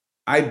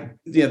 They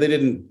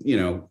didn't,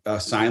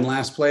 assign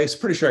last place.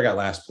 Pretty sure I got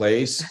last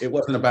place. It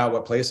wasn't about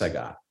what place I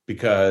got,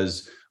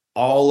 because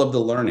all of the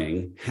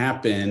learning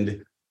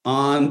happened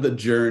on the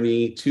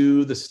journey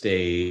to the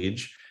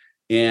stage.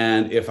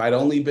 And if I'd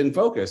only been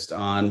focused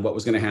on what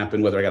was going to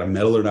happen, whether I got a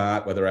medal or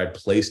not, whether I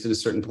placed in a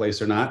certain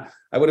place or not,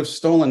 I would have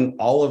stolen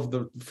all of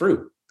the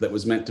fruit that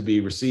was meant to be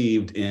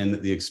received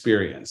in the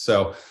experience.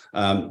 So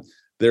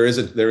there is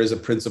a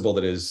principle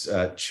that is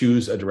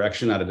choose a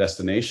direction, not a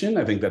destination.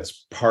 I think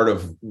that's part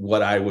of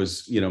what I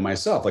was,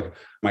 myself. Like,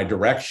 my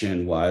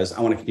direction was, I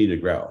want to continue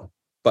to grow,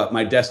 but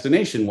my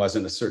destination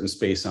wasn't a certain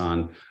space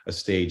on a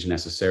stage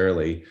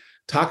necessarily.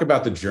 Talk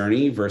about the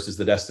journey versus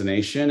the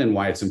destination and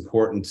why it's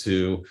important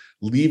to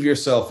leave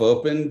yourself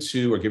open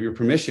to, or give your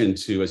permission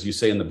to, as you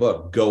say in the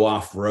book, go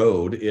off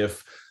road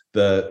if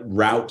the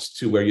route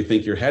to where you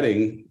think you're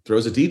heading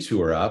throws a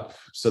detour up,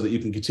 so that you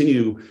can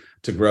continue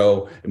to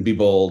grow and be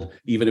bold,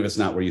 even if it's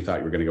not where you thought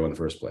you were going to go in the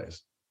first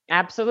place.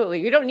 Absolutely.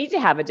 You don't need to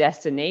have a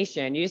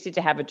destination. You just need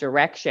to have a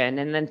direction,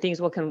 and then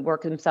things can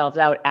work themselves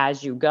out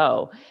as you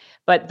go.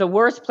 But the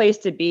worst place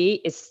to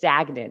be is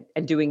stagnant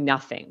and doing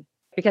nothing,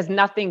 because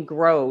nothing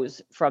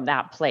grows from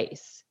that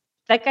place.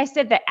 Like I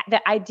said,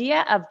 the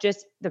idea of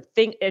just the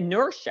thing,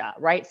 inertia,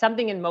 right?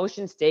 Something in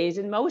motion stays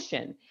in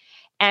motion.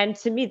 And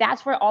to me,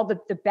 that's where all the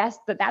best,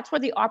 that's where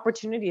the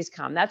opportunities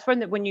come. That's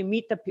when you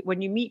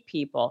meet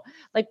people,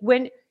 like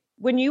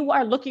when you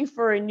are looking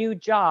for a new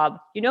job,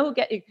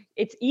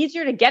 it's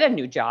easier to get a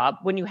new job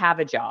when you have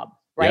a job,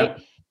 right?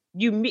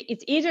 Yeah.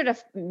 It's easier to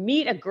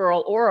meet a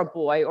girl or a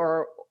boy,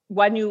 or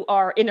when you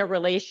are in a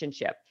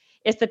relationship.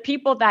 It's the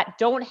people that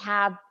don't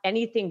have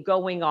anything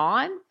going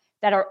on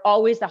that are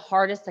always the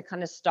hardest to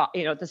kind of stop.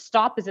 The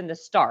stop is in the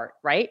start,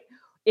 right?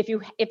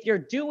 If you're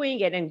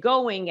doing it and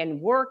going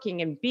and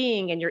working and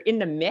being, and you're in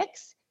the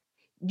mix,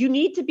 you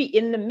need to be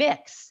in the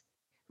mix,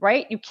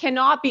 right? You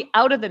cannot be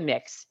out of the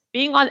mix.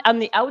 Being on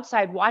the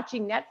outside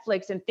watching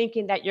Netflix and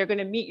thinking that you're going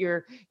to meet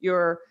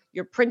your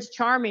Prince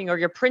Charming or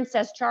your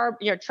Princess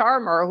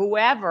Charmer or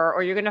whoever,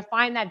 or you're going to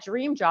find that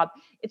dream job,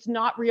 it's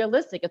not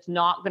realistic. It's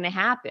not going to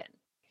happen.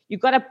 You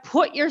got to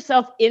put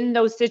yourself in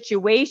those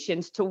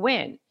situations to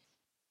win,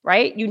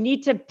 right? You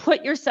need to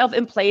put yourself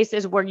in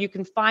places where you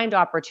can find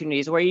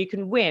opportunities, where you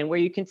can win, where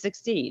you can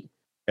succeed.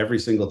 Every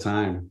single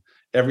time.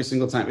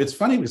 It's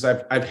funny because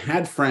I've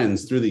had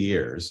friends through the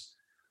years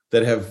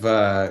that have,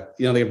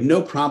 they have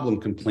no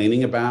problem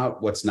complaining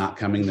about what's not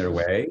coming their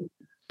way,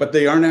 but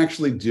they aren't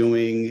actually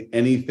doing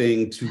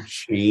anything to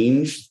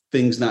change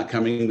things not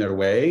coming their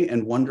way,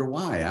 and wonder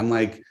why. I'm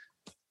like,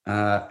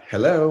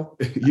 hello,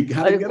 you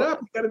got to get up,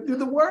 you got to do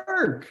the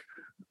work.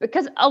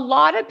 Because a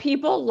lot of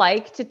people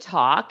like to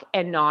talk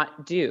and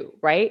not do,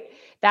 right?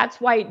 That's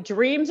why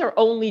dreams are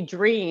only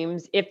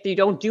dreams if you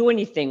don't do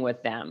anything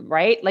with them,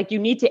 right? Like, you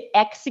need to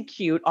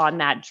execute on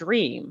that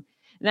dream.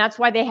 And that's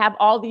why they have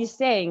all these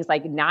sayings,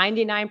 like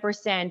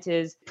 99%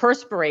 is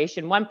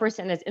perspiration,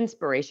 1% is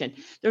inspiration.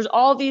 There's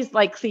all these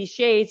like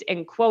cliches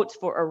and quotes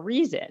for a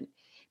reason,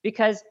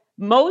 because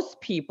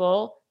most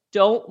people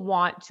don't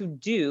want to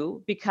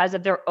do because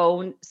of their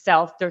own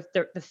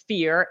the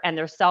fear and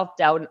their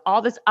self-doubt and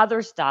all this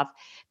other stuff,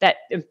 that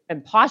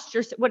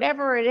imposter,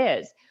 whatever it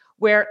is,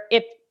 where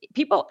if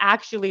people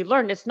actually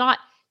learn, it's not,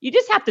 you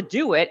just have to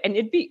do it, and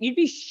you'd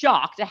be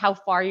shocked at how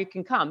far you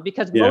can come,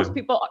 because most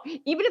people,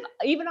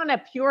 even on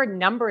a pure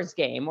numbers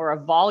game or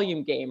a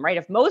volume game, right?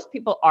 If most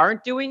people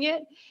aren't doing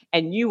it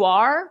and you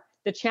are,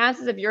 the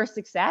chances of your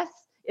success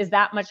is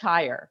that much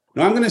higher.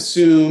 Now, I'm going to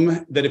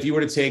assume that if you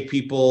were to take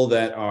people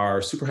that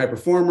are super high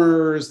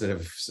performers, that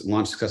have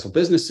launched successful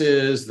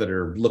businesses, that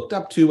are looked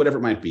up to, whatever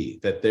it might be,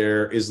 that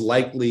there is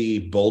likely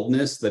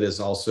boldness that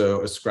is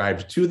also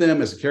ascribed to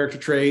them as a character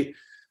trait.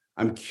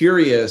 I'm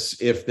curious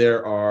if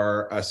there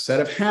are a set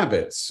of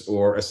habits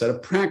or a set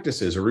of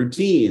practices or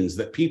routines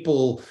that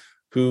people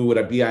who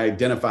would be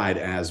identified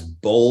as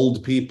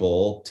bold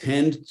people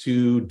tend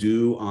to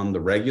do on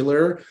the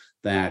regular,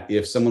 that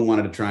if someone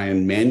wanted to try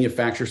and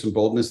manufacture some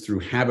boldness through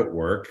habit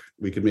work,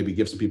 we could maybe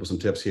give some people some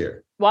tips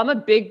here. Well, I'm a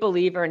big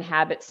believer in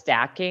habit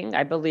stacking.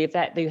 I believe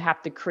that you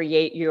have to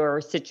create your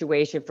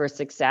situation for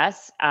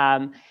success.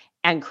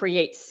 And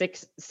create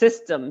 6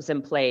 systems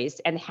in place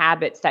and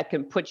habits that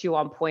can put you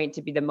on point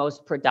to be the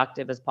most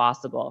productive as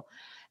possible.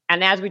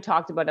 And as we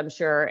talked about, I'm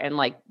sure, and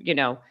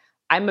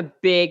I'm a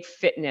big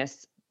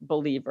fitness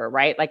believer,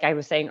 right? Like I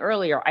was saying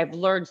earlier, I've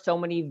learned so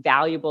many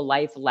valuable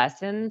life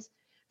lessons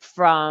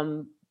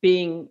from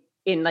being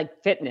in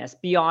like fitness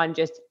beyond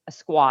just a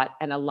squat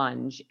and a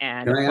lunge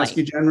and Can I ask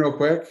you, Jen, real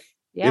quick?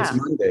 Yeah. It's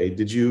Monday.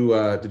 Did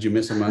you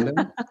miss a Monday?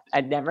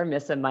 I'd never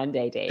miss a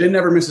Monday, Dave. Jen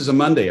never misses a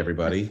Monday,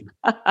 everybody.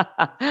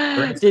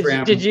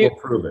 Did you will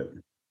prove it.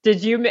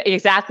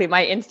 Exactly.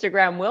 My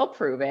Instagram will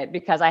prove it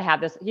because I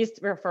have this, he's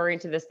referring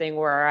to this thing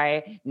where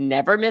I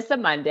never miss a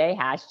Monday,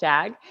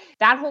 hashtag.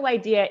 That whole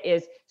idea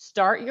is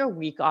start your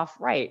week off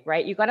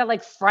right? You got to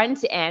like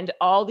front end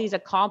all these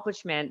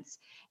accomplishments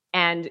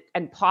and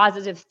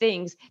positive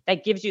things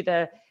that gives you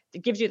the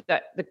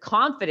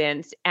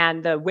confidence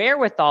and the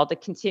wherewithal to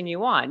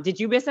continue on. Did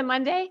you miss a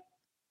Monday?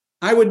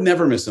 I would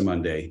never miss a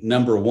Monday,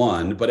 number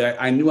one, but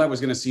I knew I was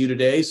going to see you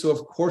today. So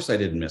of course I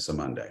didn't miss a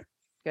Monday.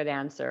 Good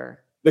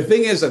answer. The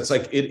thing is, it's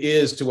like, it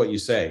is to what you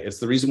say. It's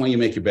the reason why you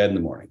make your bed in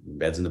the morning.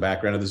 Bed's in the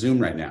background of the Zoom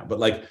right now. But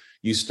like,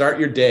 you start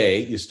your day,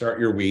 you start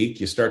your week,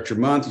 you start your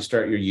month, you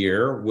start your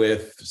year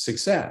with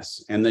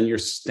success. And then you're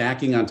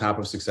stacking on top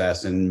of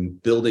success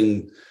and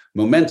building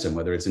momentum,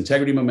 whether it's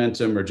integrity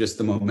momentum or just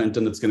the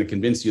momentum that's going to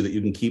convince you that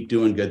you can keep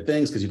doing good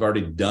things because you've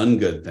already done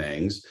good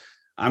things.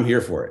 I'm here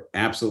for it.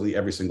 Absolutely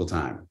every single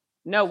time.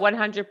 No,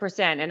 100%.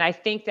 And I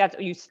think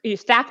that you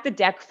stack the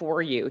deck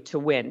for you to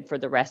win for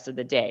the rest of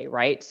the day,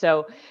 right?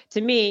 So to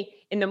me,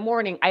 in the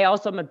morning, I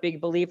also am a big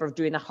believer of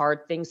doing the hard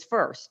things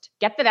first.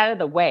 Get that out of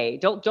the way.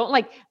 Don't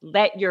like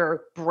let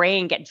your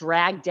brain get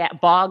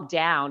bogged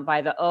down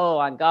by oh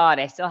my God,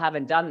 I still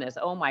haven't done this.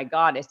 Oh my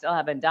God, I still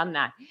haven't done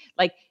that.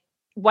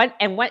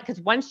 Because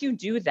once you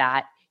do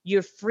that,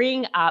 you're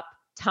freeing up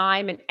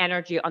time and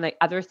energy on the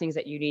other things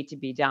that you need to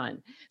be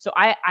done. So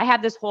I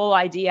have this whole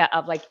idea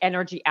of like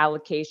energy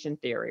allocation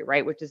theory,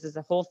 right? Which is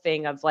the whole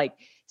thing of like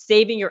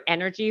saving your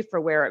energy for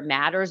where it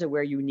matters or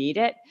where you need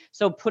it.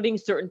 So putting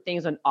certain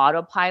things on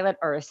autopilot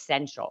are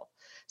essential.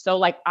 So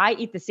like I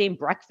eat the same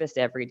breakfast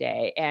every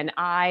day and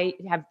I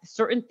have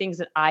certain things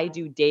that I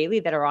do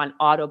daily that are on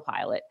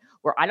autopilot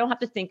where I don't have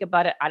to think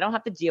about it. I don't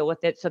have to deal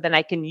with it. So then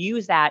I can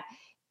use that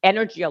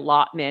energy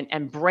allotment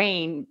and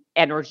brain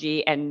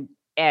energy and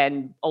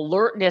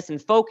alertness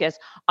and focus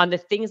on the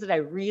things that I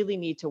really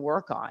need to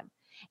work on.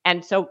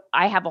 And so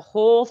I have a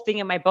whole thing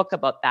in my book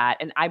about that.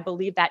 And I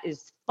believe that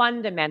is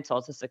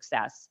fundamental to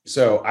success.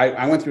 So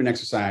I went through an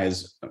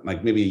exercise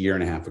like maybe a year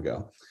and a half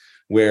ago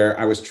where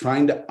I was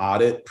trying to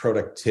audit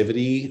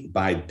productivity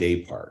by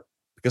day part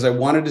because I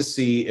wanted to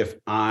see if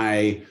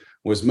I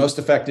was most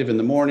effective in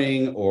the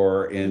morning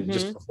or in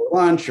just before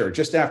lunch or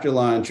just after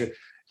lunch.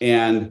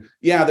 And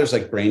yeah, there's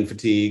like brain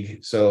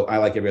fatigue. So I,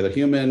 like every other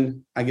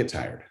human, I get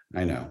tired.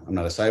 I know I'm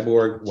not a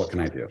cyborg. What can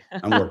I do?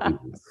 I'm working.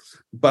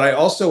 But I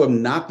also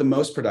am not the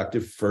most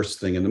productive first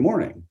thing in the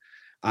morning.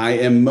 I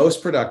am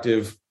most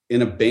productive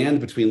in a band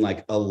between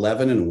like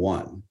 11 and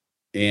 1.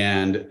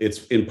 And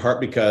it's in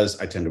part because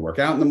I tend to work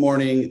out in the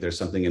morning. There's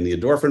something in the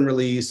endorphin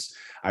release.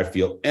 I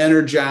feel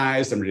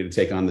energized. I'm ready to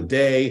take on the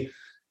day.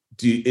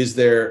 Is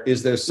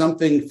there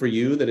something for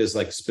you that is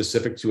like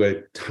specific to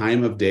a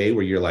time of day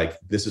where you're like,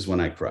 this is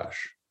when I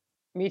crush?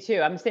 Me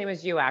too. I'm the same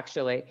as you,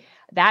 actually.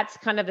 That's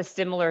kind of a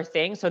similar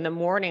thing. So in the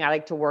morning, I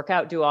like to work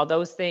out, do all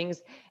those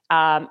things.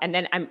 And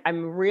then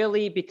I'm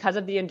really, because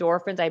of the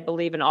endorphins, I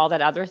believe in all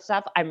that other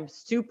stuff, I'm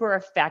super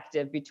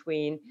effective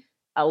between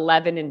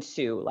 11 and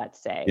 2,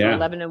 let's say, or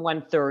 11 and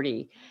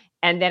 1:30.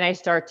 And then I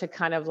start to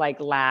kind of like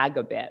lag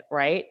a bit,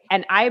 right?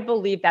 And I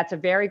believe that's a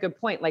very good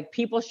point. Like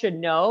people should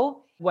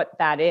know what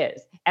that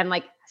is. And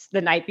like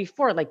the night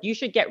before, like you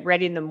should get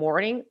ready in the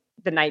morning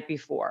the night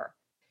before.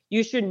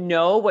 You should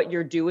know what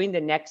you're doing the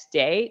next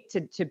day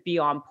to be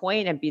on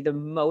point and be the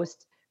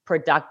most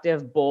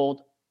productive,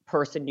 bold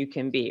person you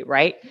can be,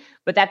 right?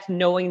 But that's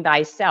knowing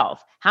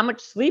thyself. How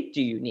much sleep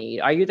do you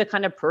need? Are you the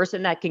kind of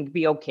person that can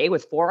be okay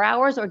with 4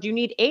 hours or do you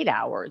need 8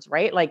 hours,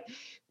 right? Like,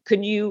 do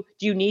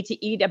you need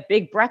to eat a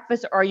big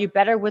breakfast or are you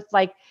better with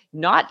like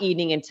not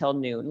eating until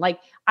noon? Like,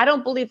 I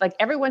don't believe like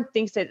everyone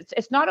thinks that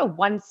it's not a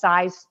one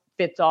size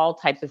fits all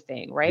type of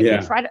thing, right?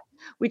 Yeah.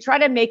 We try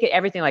to make it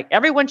everything like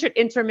everyone should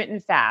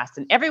intermittent fast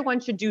and everyone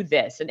should do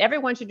this and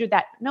everyone should do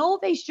that. No,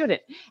 they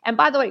shouldn't. And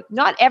by the way,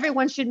 not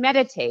everyone should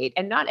meditate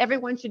and not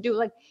everyone should do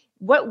like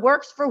what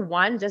works for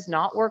one does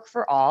not work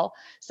for all.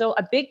 So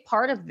a big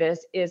part of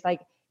this is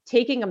like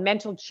taking a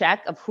mental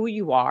check of who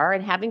you are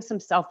and having some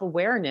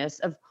self-awareness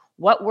of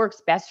what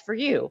works best for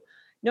you.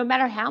 No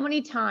matter how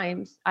many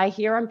times I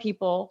hear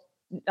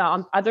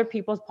on other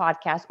people's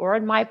podcasts or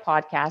on my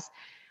podcast,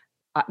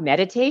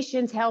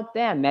 meditations help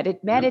them.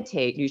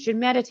 Meditate. You should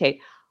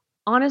meditate.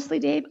 Honestly,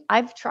 Dave,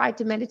 I've tried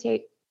to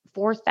meditate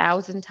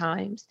 4,000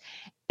 times.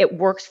 It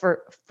works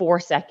for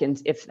 4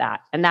 seconds, if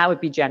that, and that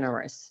would be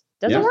generous.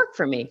 Doesn't work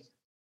for me.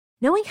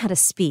 Knowing how to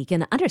speak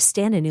and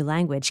understand a new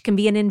language can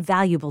be an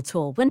invaluable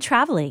tool when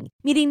traveling,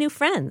 meeting new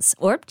friends,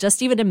 or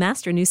just even to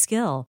master a new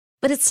skill.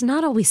 But it's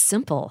not always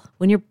simple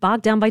when you're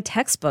bogged down by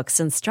textbooks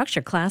and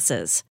structure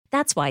classes.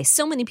 That's why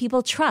so many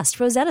people trust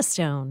Rosetta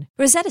Stone.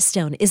 Rosetta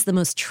Stone is the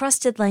most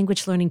trusted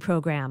language learning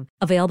program,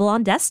 available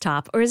on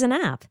desktop or as an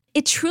app.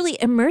 It truly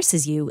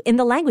immerses you in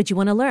the language you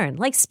want to learn,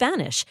 like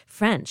Spanish,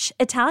 French,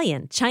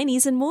 Italian,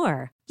 Chinese, and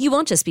more. You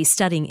won't just be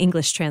studying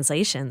English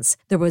translations.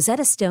 The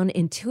Rosetta Stone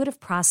intuitive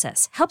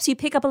process helps you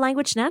pick up a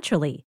language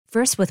naturally,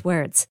 first with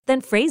words,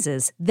 then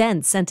phrases,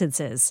 then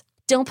sentences.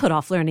 Don't put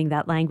off learning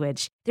that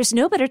language. There's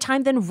no better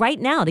time than right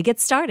now to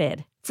get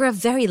started. For a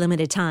very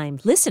limited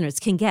time, listeners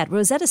can get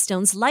Rosetta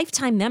Stone's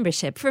lifetime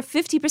membership for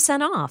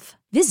 50% off.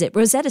 Visit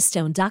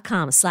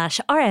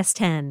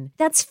rosettastone.com/rs10.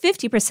 That's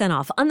 50%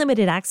 off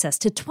unlimited access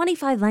to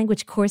 25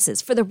 language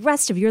courses for the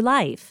rest of your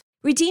life.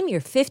 Redeem your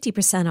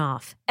 50%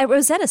 off at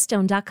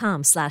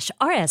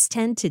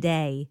rosettastone.com/rs10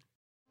 today.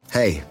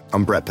 Hey,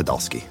 I'm Brett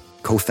Podolsky,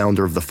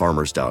 co-founder of The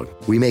Farmer's Dog.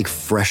 We make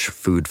fresh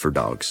food for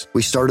dogs.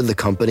 We started the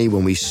company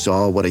when we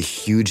saw what a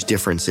huge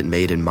difference it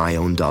made in my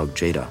own dog,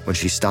 Jada, when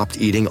she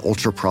stopped eating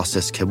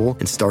ultra-processed kibble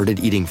and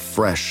started eating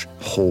fresh,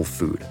 whole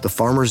food. The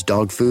Farmer's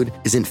Dog food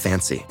isn't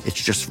fancy.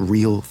 It's just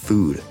real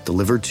food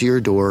delivered to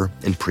your door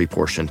in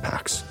pre-portioned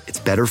packs. It's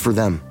better for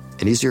them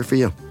and easier for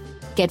you.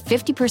 Get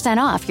 50%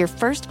 off your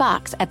first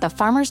box at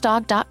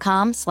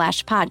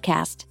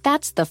thefarmersdog.com/podcast.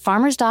 That's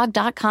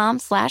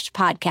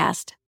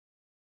thefarmersdog.com/podcast.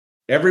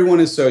 Everyone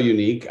is so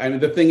unique. I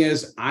mean, the thing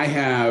is,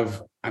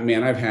 I've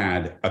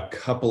had a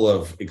couple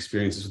of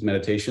experiences with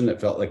meditation that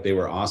felt like they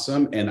were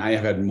awesome. And I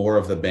have had more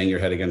of the bang your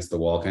head against the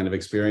wall kind of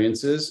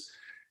experiences.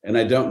 And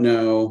I don't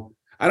know,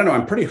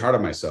 I'm pretty hard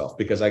on myself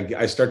because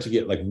I start to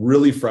get like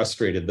really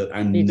frustrated that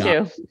I'm not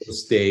able to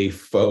stay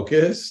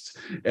focused.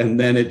 And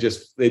then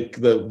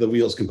the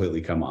wheels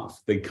completely come off.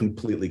 They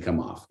completely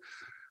come off.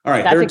 All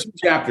right. There are 2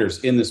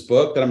 chapters in this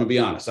book that I'm gonna be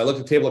honest. I looked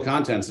at the table of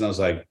contents and I was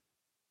like,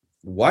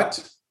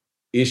 what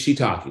is she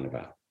talking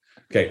about?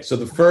 Okay. So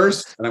the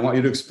first, and I want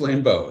you to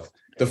explain both.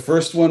 The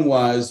first one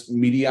was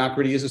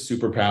mediocrity is a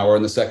superpower.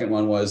 And the second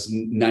one was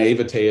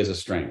naivete is a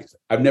strength.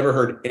 I've never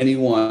heard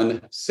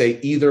anyone say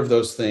either of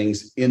those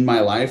things in my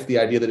life. The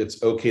idea that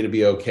it's okay to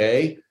be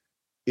okay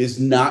is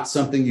not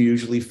something you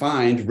usually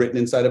find written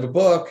inside of a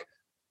book.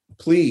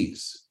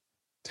 Please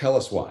tell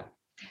us why.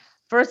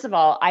 First of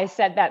all, I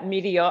said that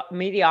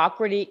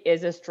mediocrity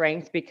is a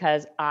strength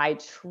because I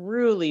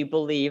truly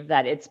believe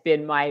that it's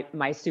been my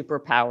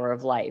superpower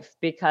of life.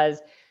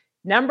 Because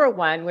number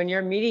one, when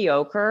you're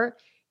mediocre,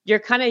 you're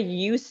kind of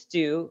used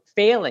to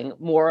failing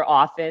more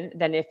often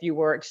than if you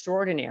were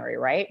extraordinary,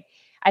 right?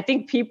 I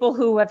think people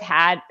who have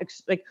had,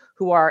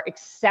 who are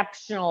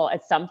exceptional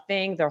at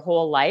something their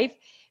whole life,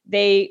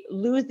 they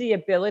lose the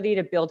ability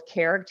to build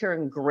character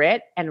and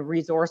grit and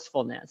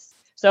resourcefulness.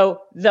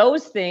 So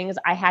those things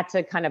I had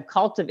to kind of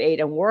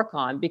cultivate and work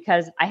on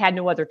because I had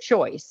no other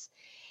choice.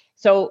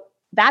 So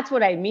that's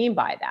what I mean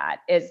by that,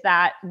 is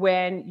that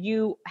when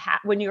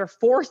you're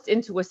forced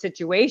into a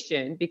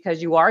situation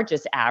because you are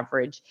just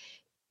average,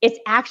 it's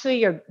actually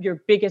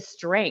your biggest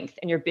strength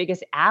and your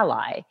biggest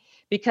ally,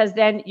 because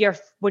then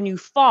when you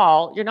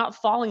fall, you're not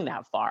falling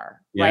that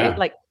far, right?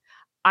 Like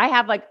I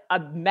have like a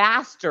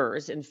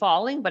master's in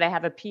falling, but I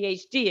have a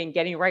PhD in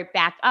getting right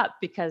back up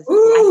because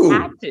I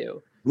had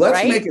to.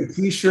 Let's make a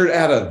t-shirt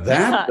out of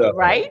that, though.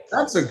 Right?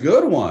 That's a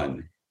good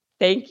one.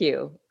 Thank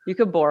you. You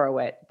could borrow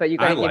it, but you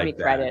got to give me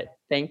credit.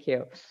 Thank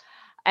you.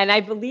 And I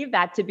believe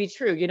that to be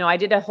true. You know, I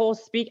did a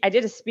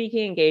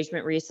speaking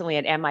engagement recently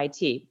at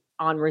MIT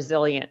on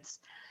resilience.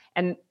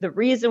 And the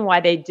reason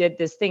why they did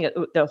this thing,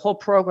 the whole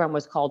program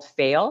was called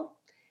FAIL.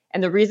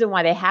 And the reason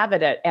why they have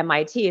it at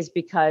MIT is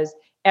because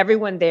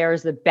everyone there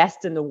is the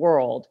best in the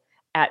world.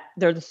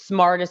 They're the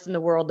smartest in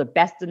the world, the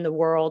best in the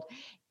world.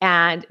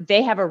 And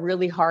they have a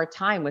really hard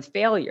time with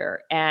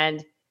failure.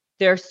 And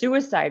their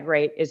suicide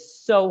rate is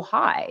so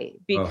high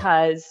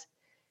because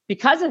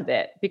of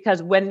it.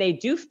 Because when they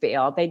do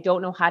fail, they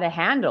don't know how to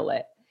handle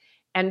it.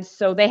 And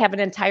so they have an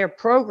entire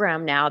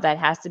program now that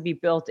has to be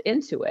built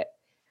into it.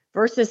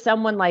 Versus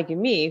someone like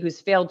me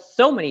who's failed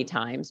so many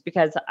times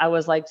because I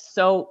was like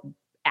so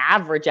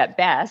average at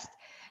best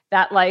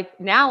that like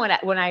now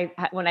when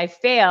I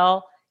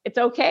fail, it's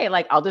okay.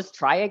 Like I'll just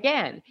try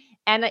again.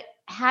 And I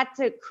had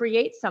to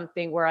create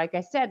something where, like I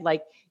said,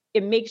 like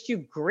it makes you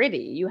gritty.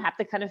 You have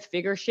to kind of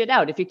figure shit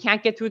out. If you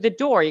can't get through the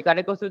door, you got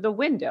to go through the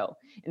window.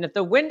 And if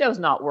the window's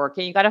not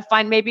working, you got to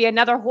find maybe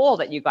another hole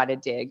that you got to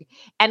dig.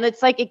 And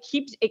it's like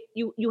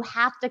you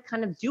have to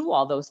kind of do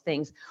all those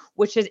things,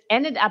 which has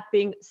ended up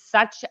being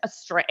such a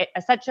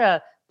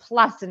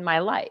plus in my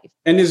life.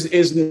 And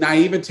is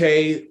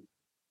naivete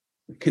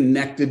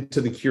connected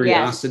to the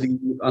curiosity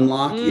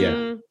unlock?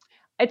 Yeah.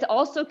 It's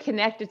also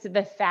connected to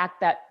the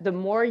fact that the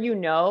more you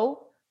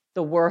know,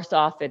 the worse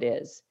off it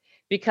is.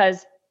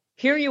 Because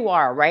here you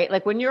are, right?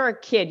 Like when you're a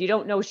kid, you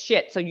don't know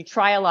shit. So you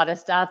try a lot of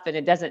stuff and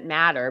it doesn't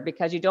matter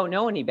because you don't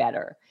know any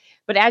better.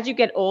 But as you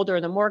get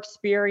older, the more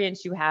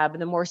experience you have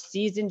and the more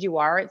seasoned you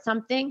are at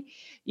something,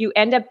 you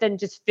end up then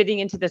just fitting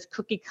into this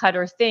cookie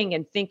cutter thing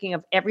and thinking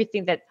of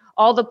everything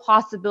all the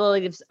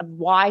possibilities of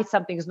why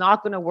something is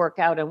not going to work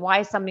out and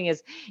why something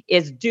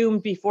is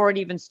doomed before it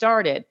even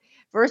started.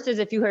 Versus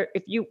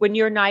when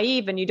you're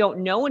naive and you don't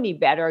know any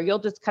better, you'll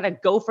just kind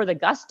of go for the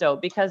gusto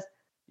because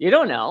you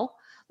don't know.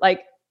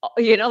 Like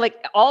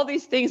all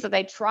these things that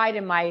I tried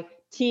in my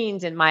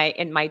teens and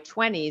in my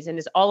 20s, and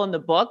it's all in the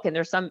book. And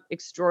there's some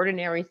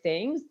extraordinary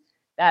things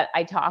that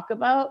I talk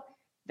about.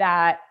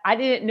 that I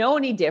didn't know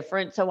any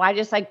different. So I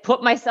just like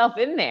put myself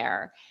in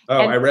there. Oh,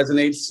 I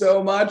resonate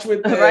so much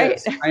with this.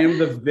 Right? I am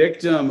the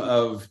victim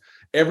of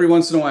every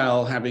once in a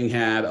while having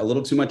had a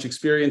little too much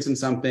experience in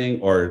something,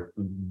 or,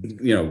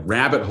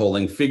 rabbit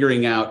holing,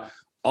 figuring out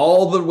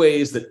all the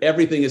ways that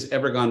everything has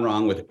ever gone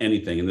wrong with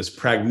anything. And this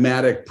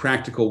pragmatic,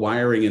 practical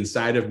wiring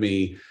inside of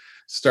me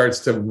starts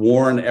to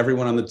warn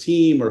everyone on the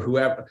team or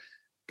whoever,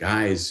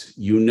 guys,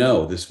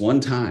 this one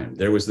time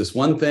there was this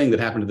one thing that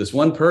happened to this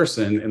one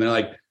person. And they're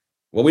like,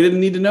 well, we didn't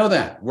need to know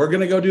that. We're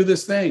going to go do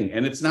this thing.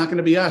 And it's not going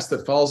to be us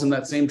that falls in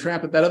that same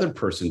trap that other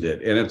person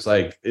did. And it's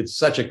like, it's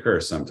such a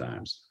curse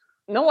sometimes.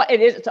 No,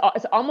 it is.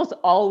 It's almost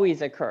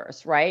always a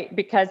curse, right?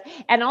 Because,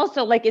 and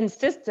also like in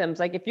systems,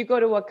 like if you go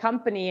to a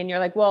company and you're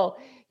like, well,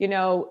 we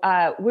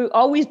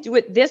always do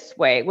it this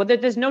way. Well,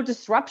 there's no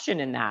disruption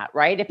in that,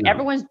 right? If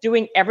everyone's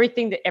doing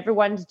everything that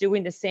everyone's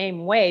doing the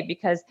same way,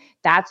 because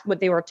that's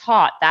what they were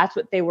taught, that's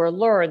what they were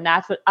learned,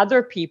 that's what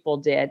other people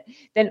did,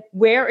 then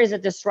where is a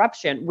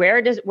disruption?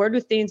 Where do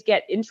things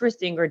get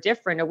interesting or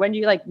different? Or when do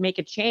you like make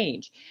a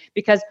change?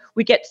 Because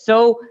we get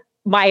so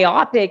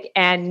myopic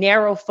and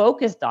narrow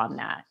focused on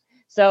that.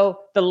 So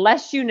the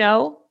less you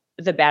know,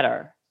 the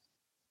better.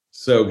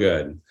 So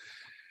good.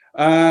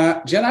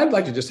 Jen, I'd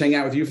like to just hang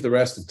out with you for the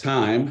rest of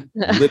time,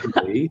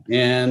 literally.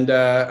 And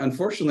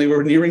unfortunately,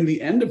 we're nearing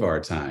the end of our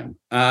time.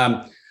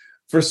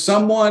 For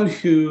someone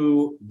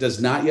who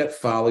does not yet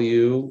follow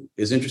you,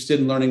 is interested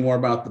in learning more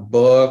about the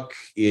book,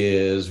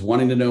 is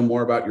wanting to know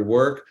more about your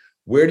work,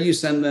 where do you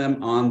send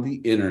them on the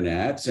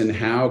internet, and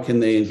how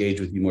can they engage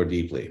with you more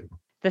deeply?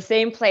 The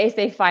same place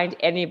they find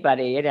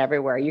anybody and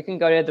everywhere. You can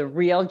go to The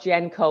Real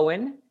Jen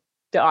Cohen,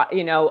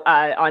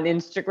 on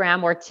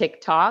Instagram or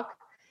TikTok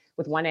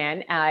with one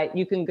N.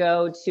 You can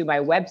go to my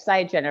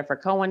website,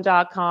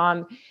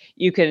 jennifercohen.com.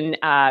 You can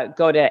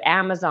go to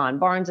Amazon,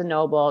 Barnes &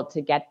 Noble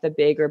to get the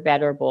Bigger,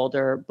 Better,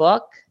 Bolder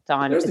book.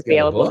 It's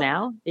available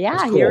now.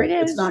 Yeah, here it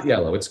is. It's not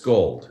yellow, it's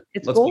gold.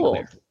 It's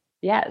gold.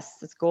 Yes,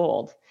 it's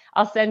gold.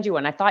 I'll send you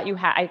one. I thought you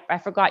had, I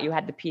forgot you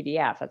had the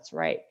PDF. That's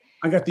right.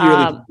 I got the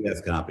early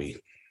PDF copy.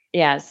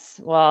 Yes.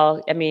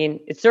 Well, I mean,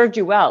 it served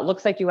you well. It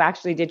looks like you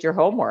actually did your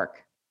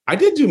homework. I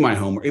did do my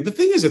homework. The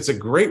thing is, it's a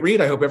great read.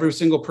 I hope every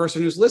single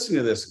person who's listening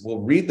to this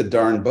will read the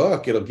darn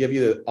book. It'll give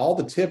you all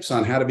the tips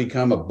on how to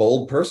become a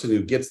bold person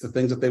who gets the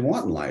things that they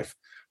want in life.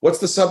 What's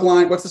the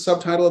subline? What's the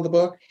subtitle of the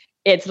book?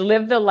 It's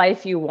Live the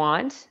Life You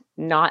Want,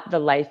 Not the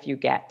Life You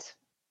Get.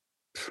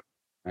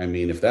 I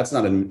mean, if that's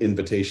not an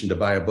invitation to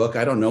buy a book,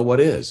 I don't know what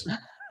is.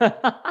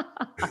 Mic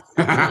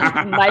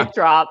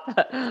drop.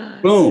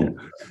 Boom.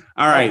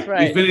 All right.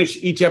 Right. We finish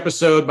each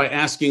episode by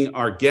asking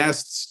our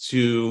guests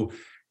to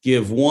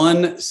give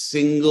one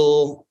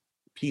single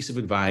piece of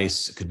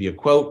advice. It could be a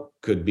quote,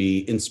 could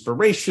be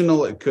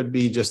inspirational. It could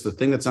be just the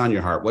thing that's on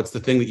your heart. What's the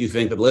thing that you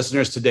think that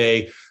listeners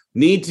today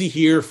need to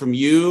hear from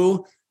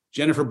you,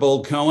 Jennifer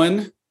Bold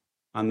Cohen,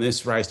 on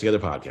this Rise Together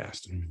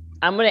podcast?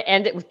 I'm going to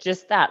end it with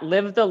just that.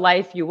 Live the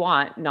life you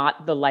want,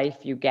 not the life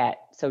you get.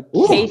 So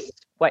chase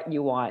what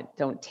you want.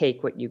 Don't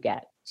take what you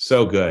get.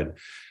 So good.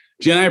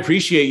 Jen, I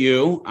appreciate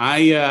you. I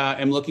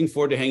am looking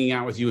forward to hanging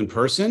out with you in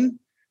person.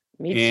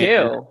 Me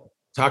too.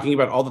 Talking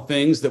about all the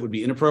things that would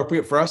be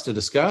inappropriate for us to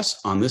discuss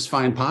on this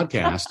fine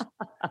podcast.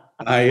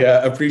 I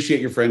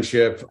appreciate your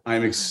friendship.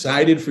 I'm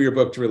excited for your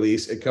book to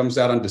release. It comes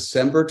out on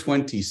December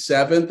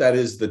 27th. That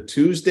is the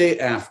Tuesday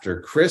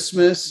after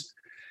Christmas.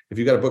 If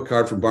you got a book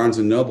card from Barnes &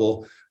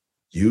 Noble,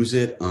 use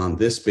it on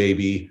this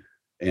baby.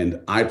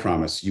 And I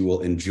promise you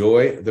will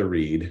enjoy the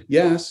read.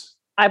 Yes.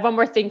 I have one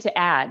more thing to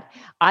add.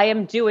 I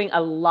am doing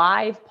a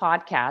live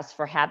podcast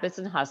for Habits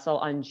and Hustle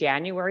on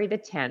January the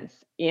 10th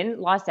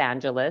in Los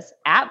Angeles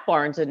at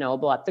Barnes &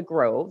 Noble at the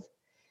Grove.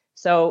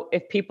 So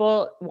if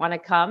people want to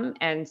come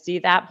and see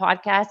that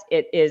podcast,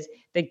 it is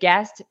the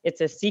guest.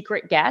 It's a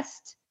secret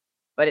guest,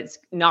 but it's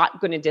not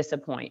going to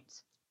disappoint.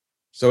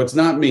 So it's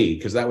not me,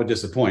 because that would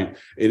disappoint.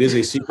 It is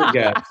a secret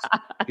guest,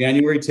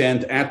 January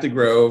 10th at the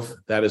Grove.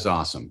 That is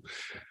awesome.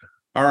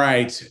 All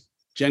right,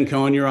 Jen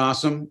Cohen, you're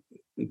awesome.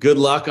 Good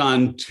luck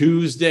on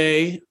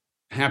Tuesday.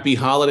 Happy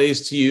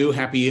holidays to you.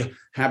 Happy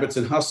Habits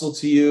and Hustle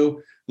to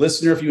you.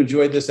 Listener, if you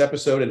enjoyed this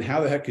episode, and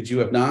how the heck could you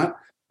have not?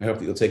 I hope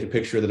that you'll take a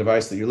picture of the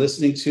device that you're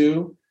listening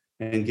to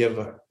and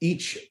give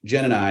each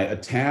Jen and I a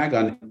tag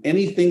on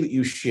anything that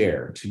you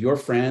share to your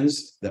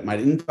friends that might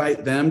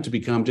invite them to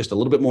become just a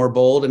little bit more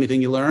bold.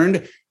 Anything you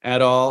learned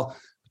at all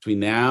between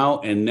now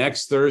and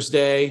next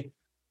Thursday.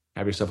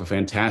 Have yourself a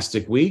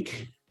fantastic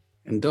week.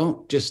 And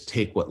don't just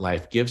take what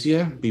life gives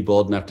you. Be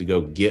bold enough to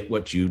go get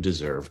what you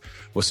deserve.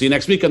 We'll see you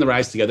next week on the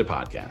Rise Together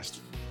podcast.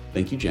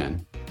 Thank you,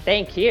 Jen.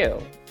 Thank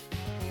you.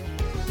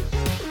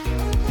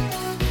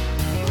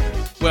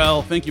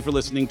 Well, thank you for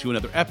listening to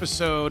another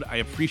episode. I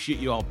appreciate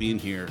you all being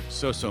here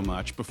so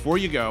much. Before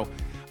you go,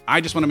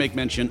 I just want to make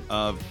mention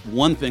of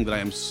one thing that I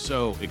am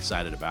so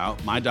excited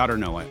about. My daughter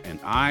Noah and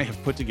I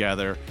have put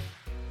together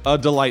a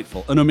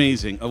delightful, an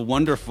amazing, a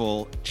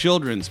wonderful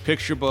children's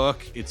picture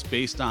book. It's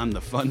based on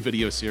the fun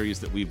video series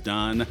that we've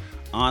done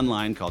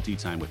online called Tea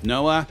Time with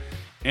Noah.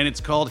 and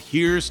it's called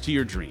Here's to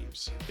Your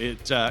Dreams.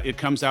 It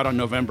comes out on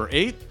November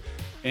 8th,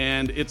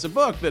 and it's a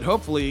book that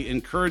hopefully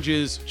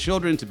encourages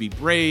children to be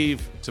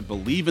brave, to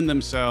believe in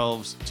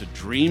themselves, to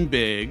dream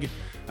big.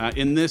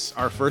 In this,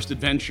 our first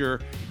adventure,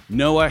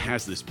 Noah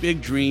has this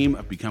big dream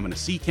of becoming a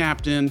sea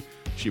captain.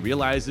 She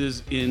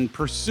realizes in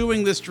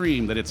pursuing this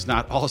dream that it's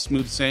not all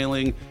smooth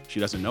sailing. She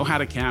doesn't know how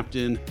to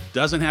captain,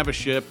 doesn't have a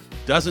ship,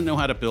 doesn't know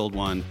how to build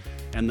one.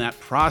 And that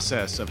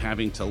process of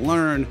having to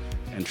learn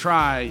and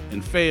try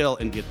and fail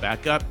and get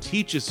back up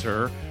teaches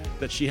her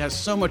that she has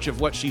so much of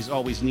what she's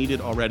always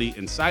needed already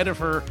inside of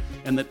her,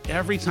 and that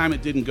every time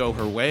it didn't go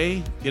her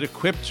way, it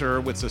equipped her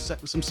with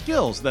some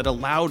skills that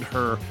allowed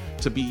her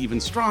to be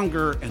even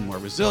stronger and more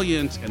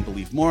resilient and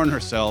believe more in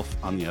herself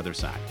on the other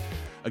side.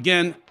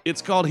 Again,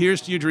 it's called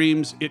Here's to Your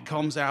Dreams. It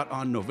comes out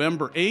on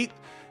November 8th,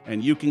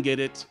 and you can get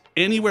it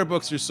anywhere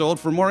books are sold.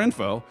 For more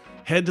info,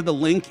 head to the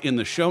link in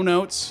the show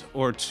notes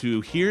or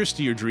to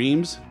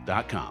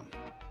herestoyourdreams.com.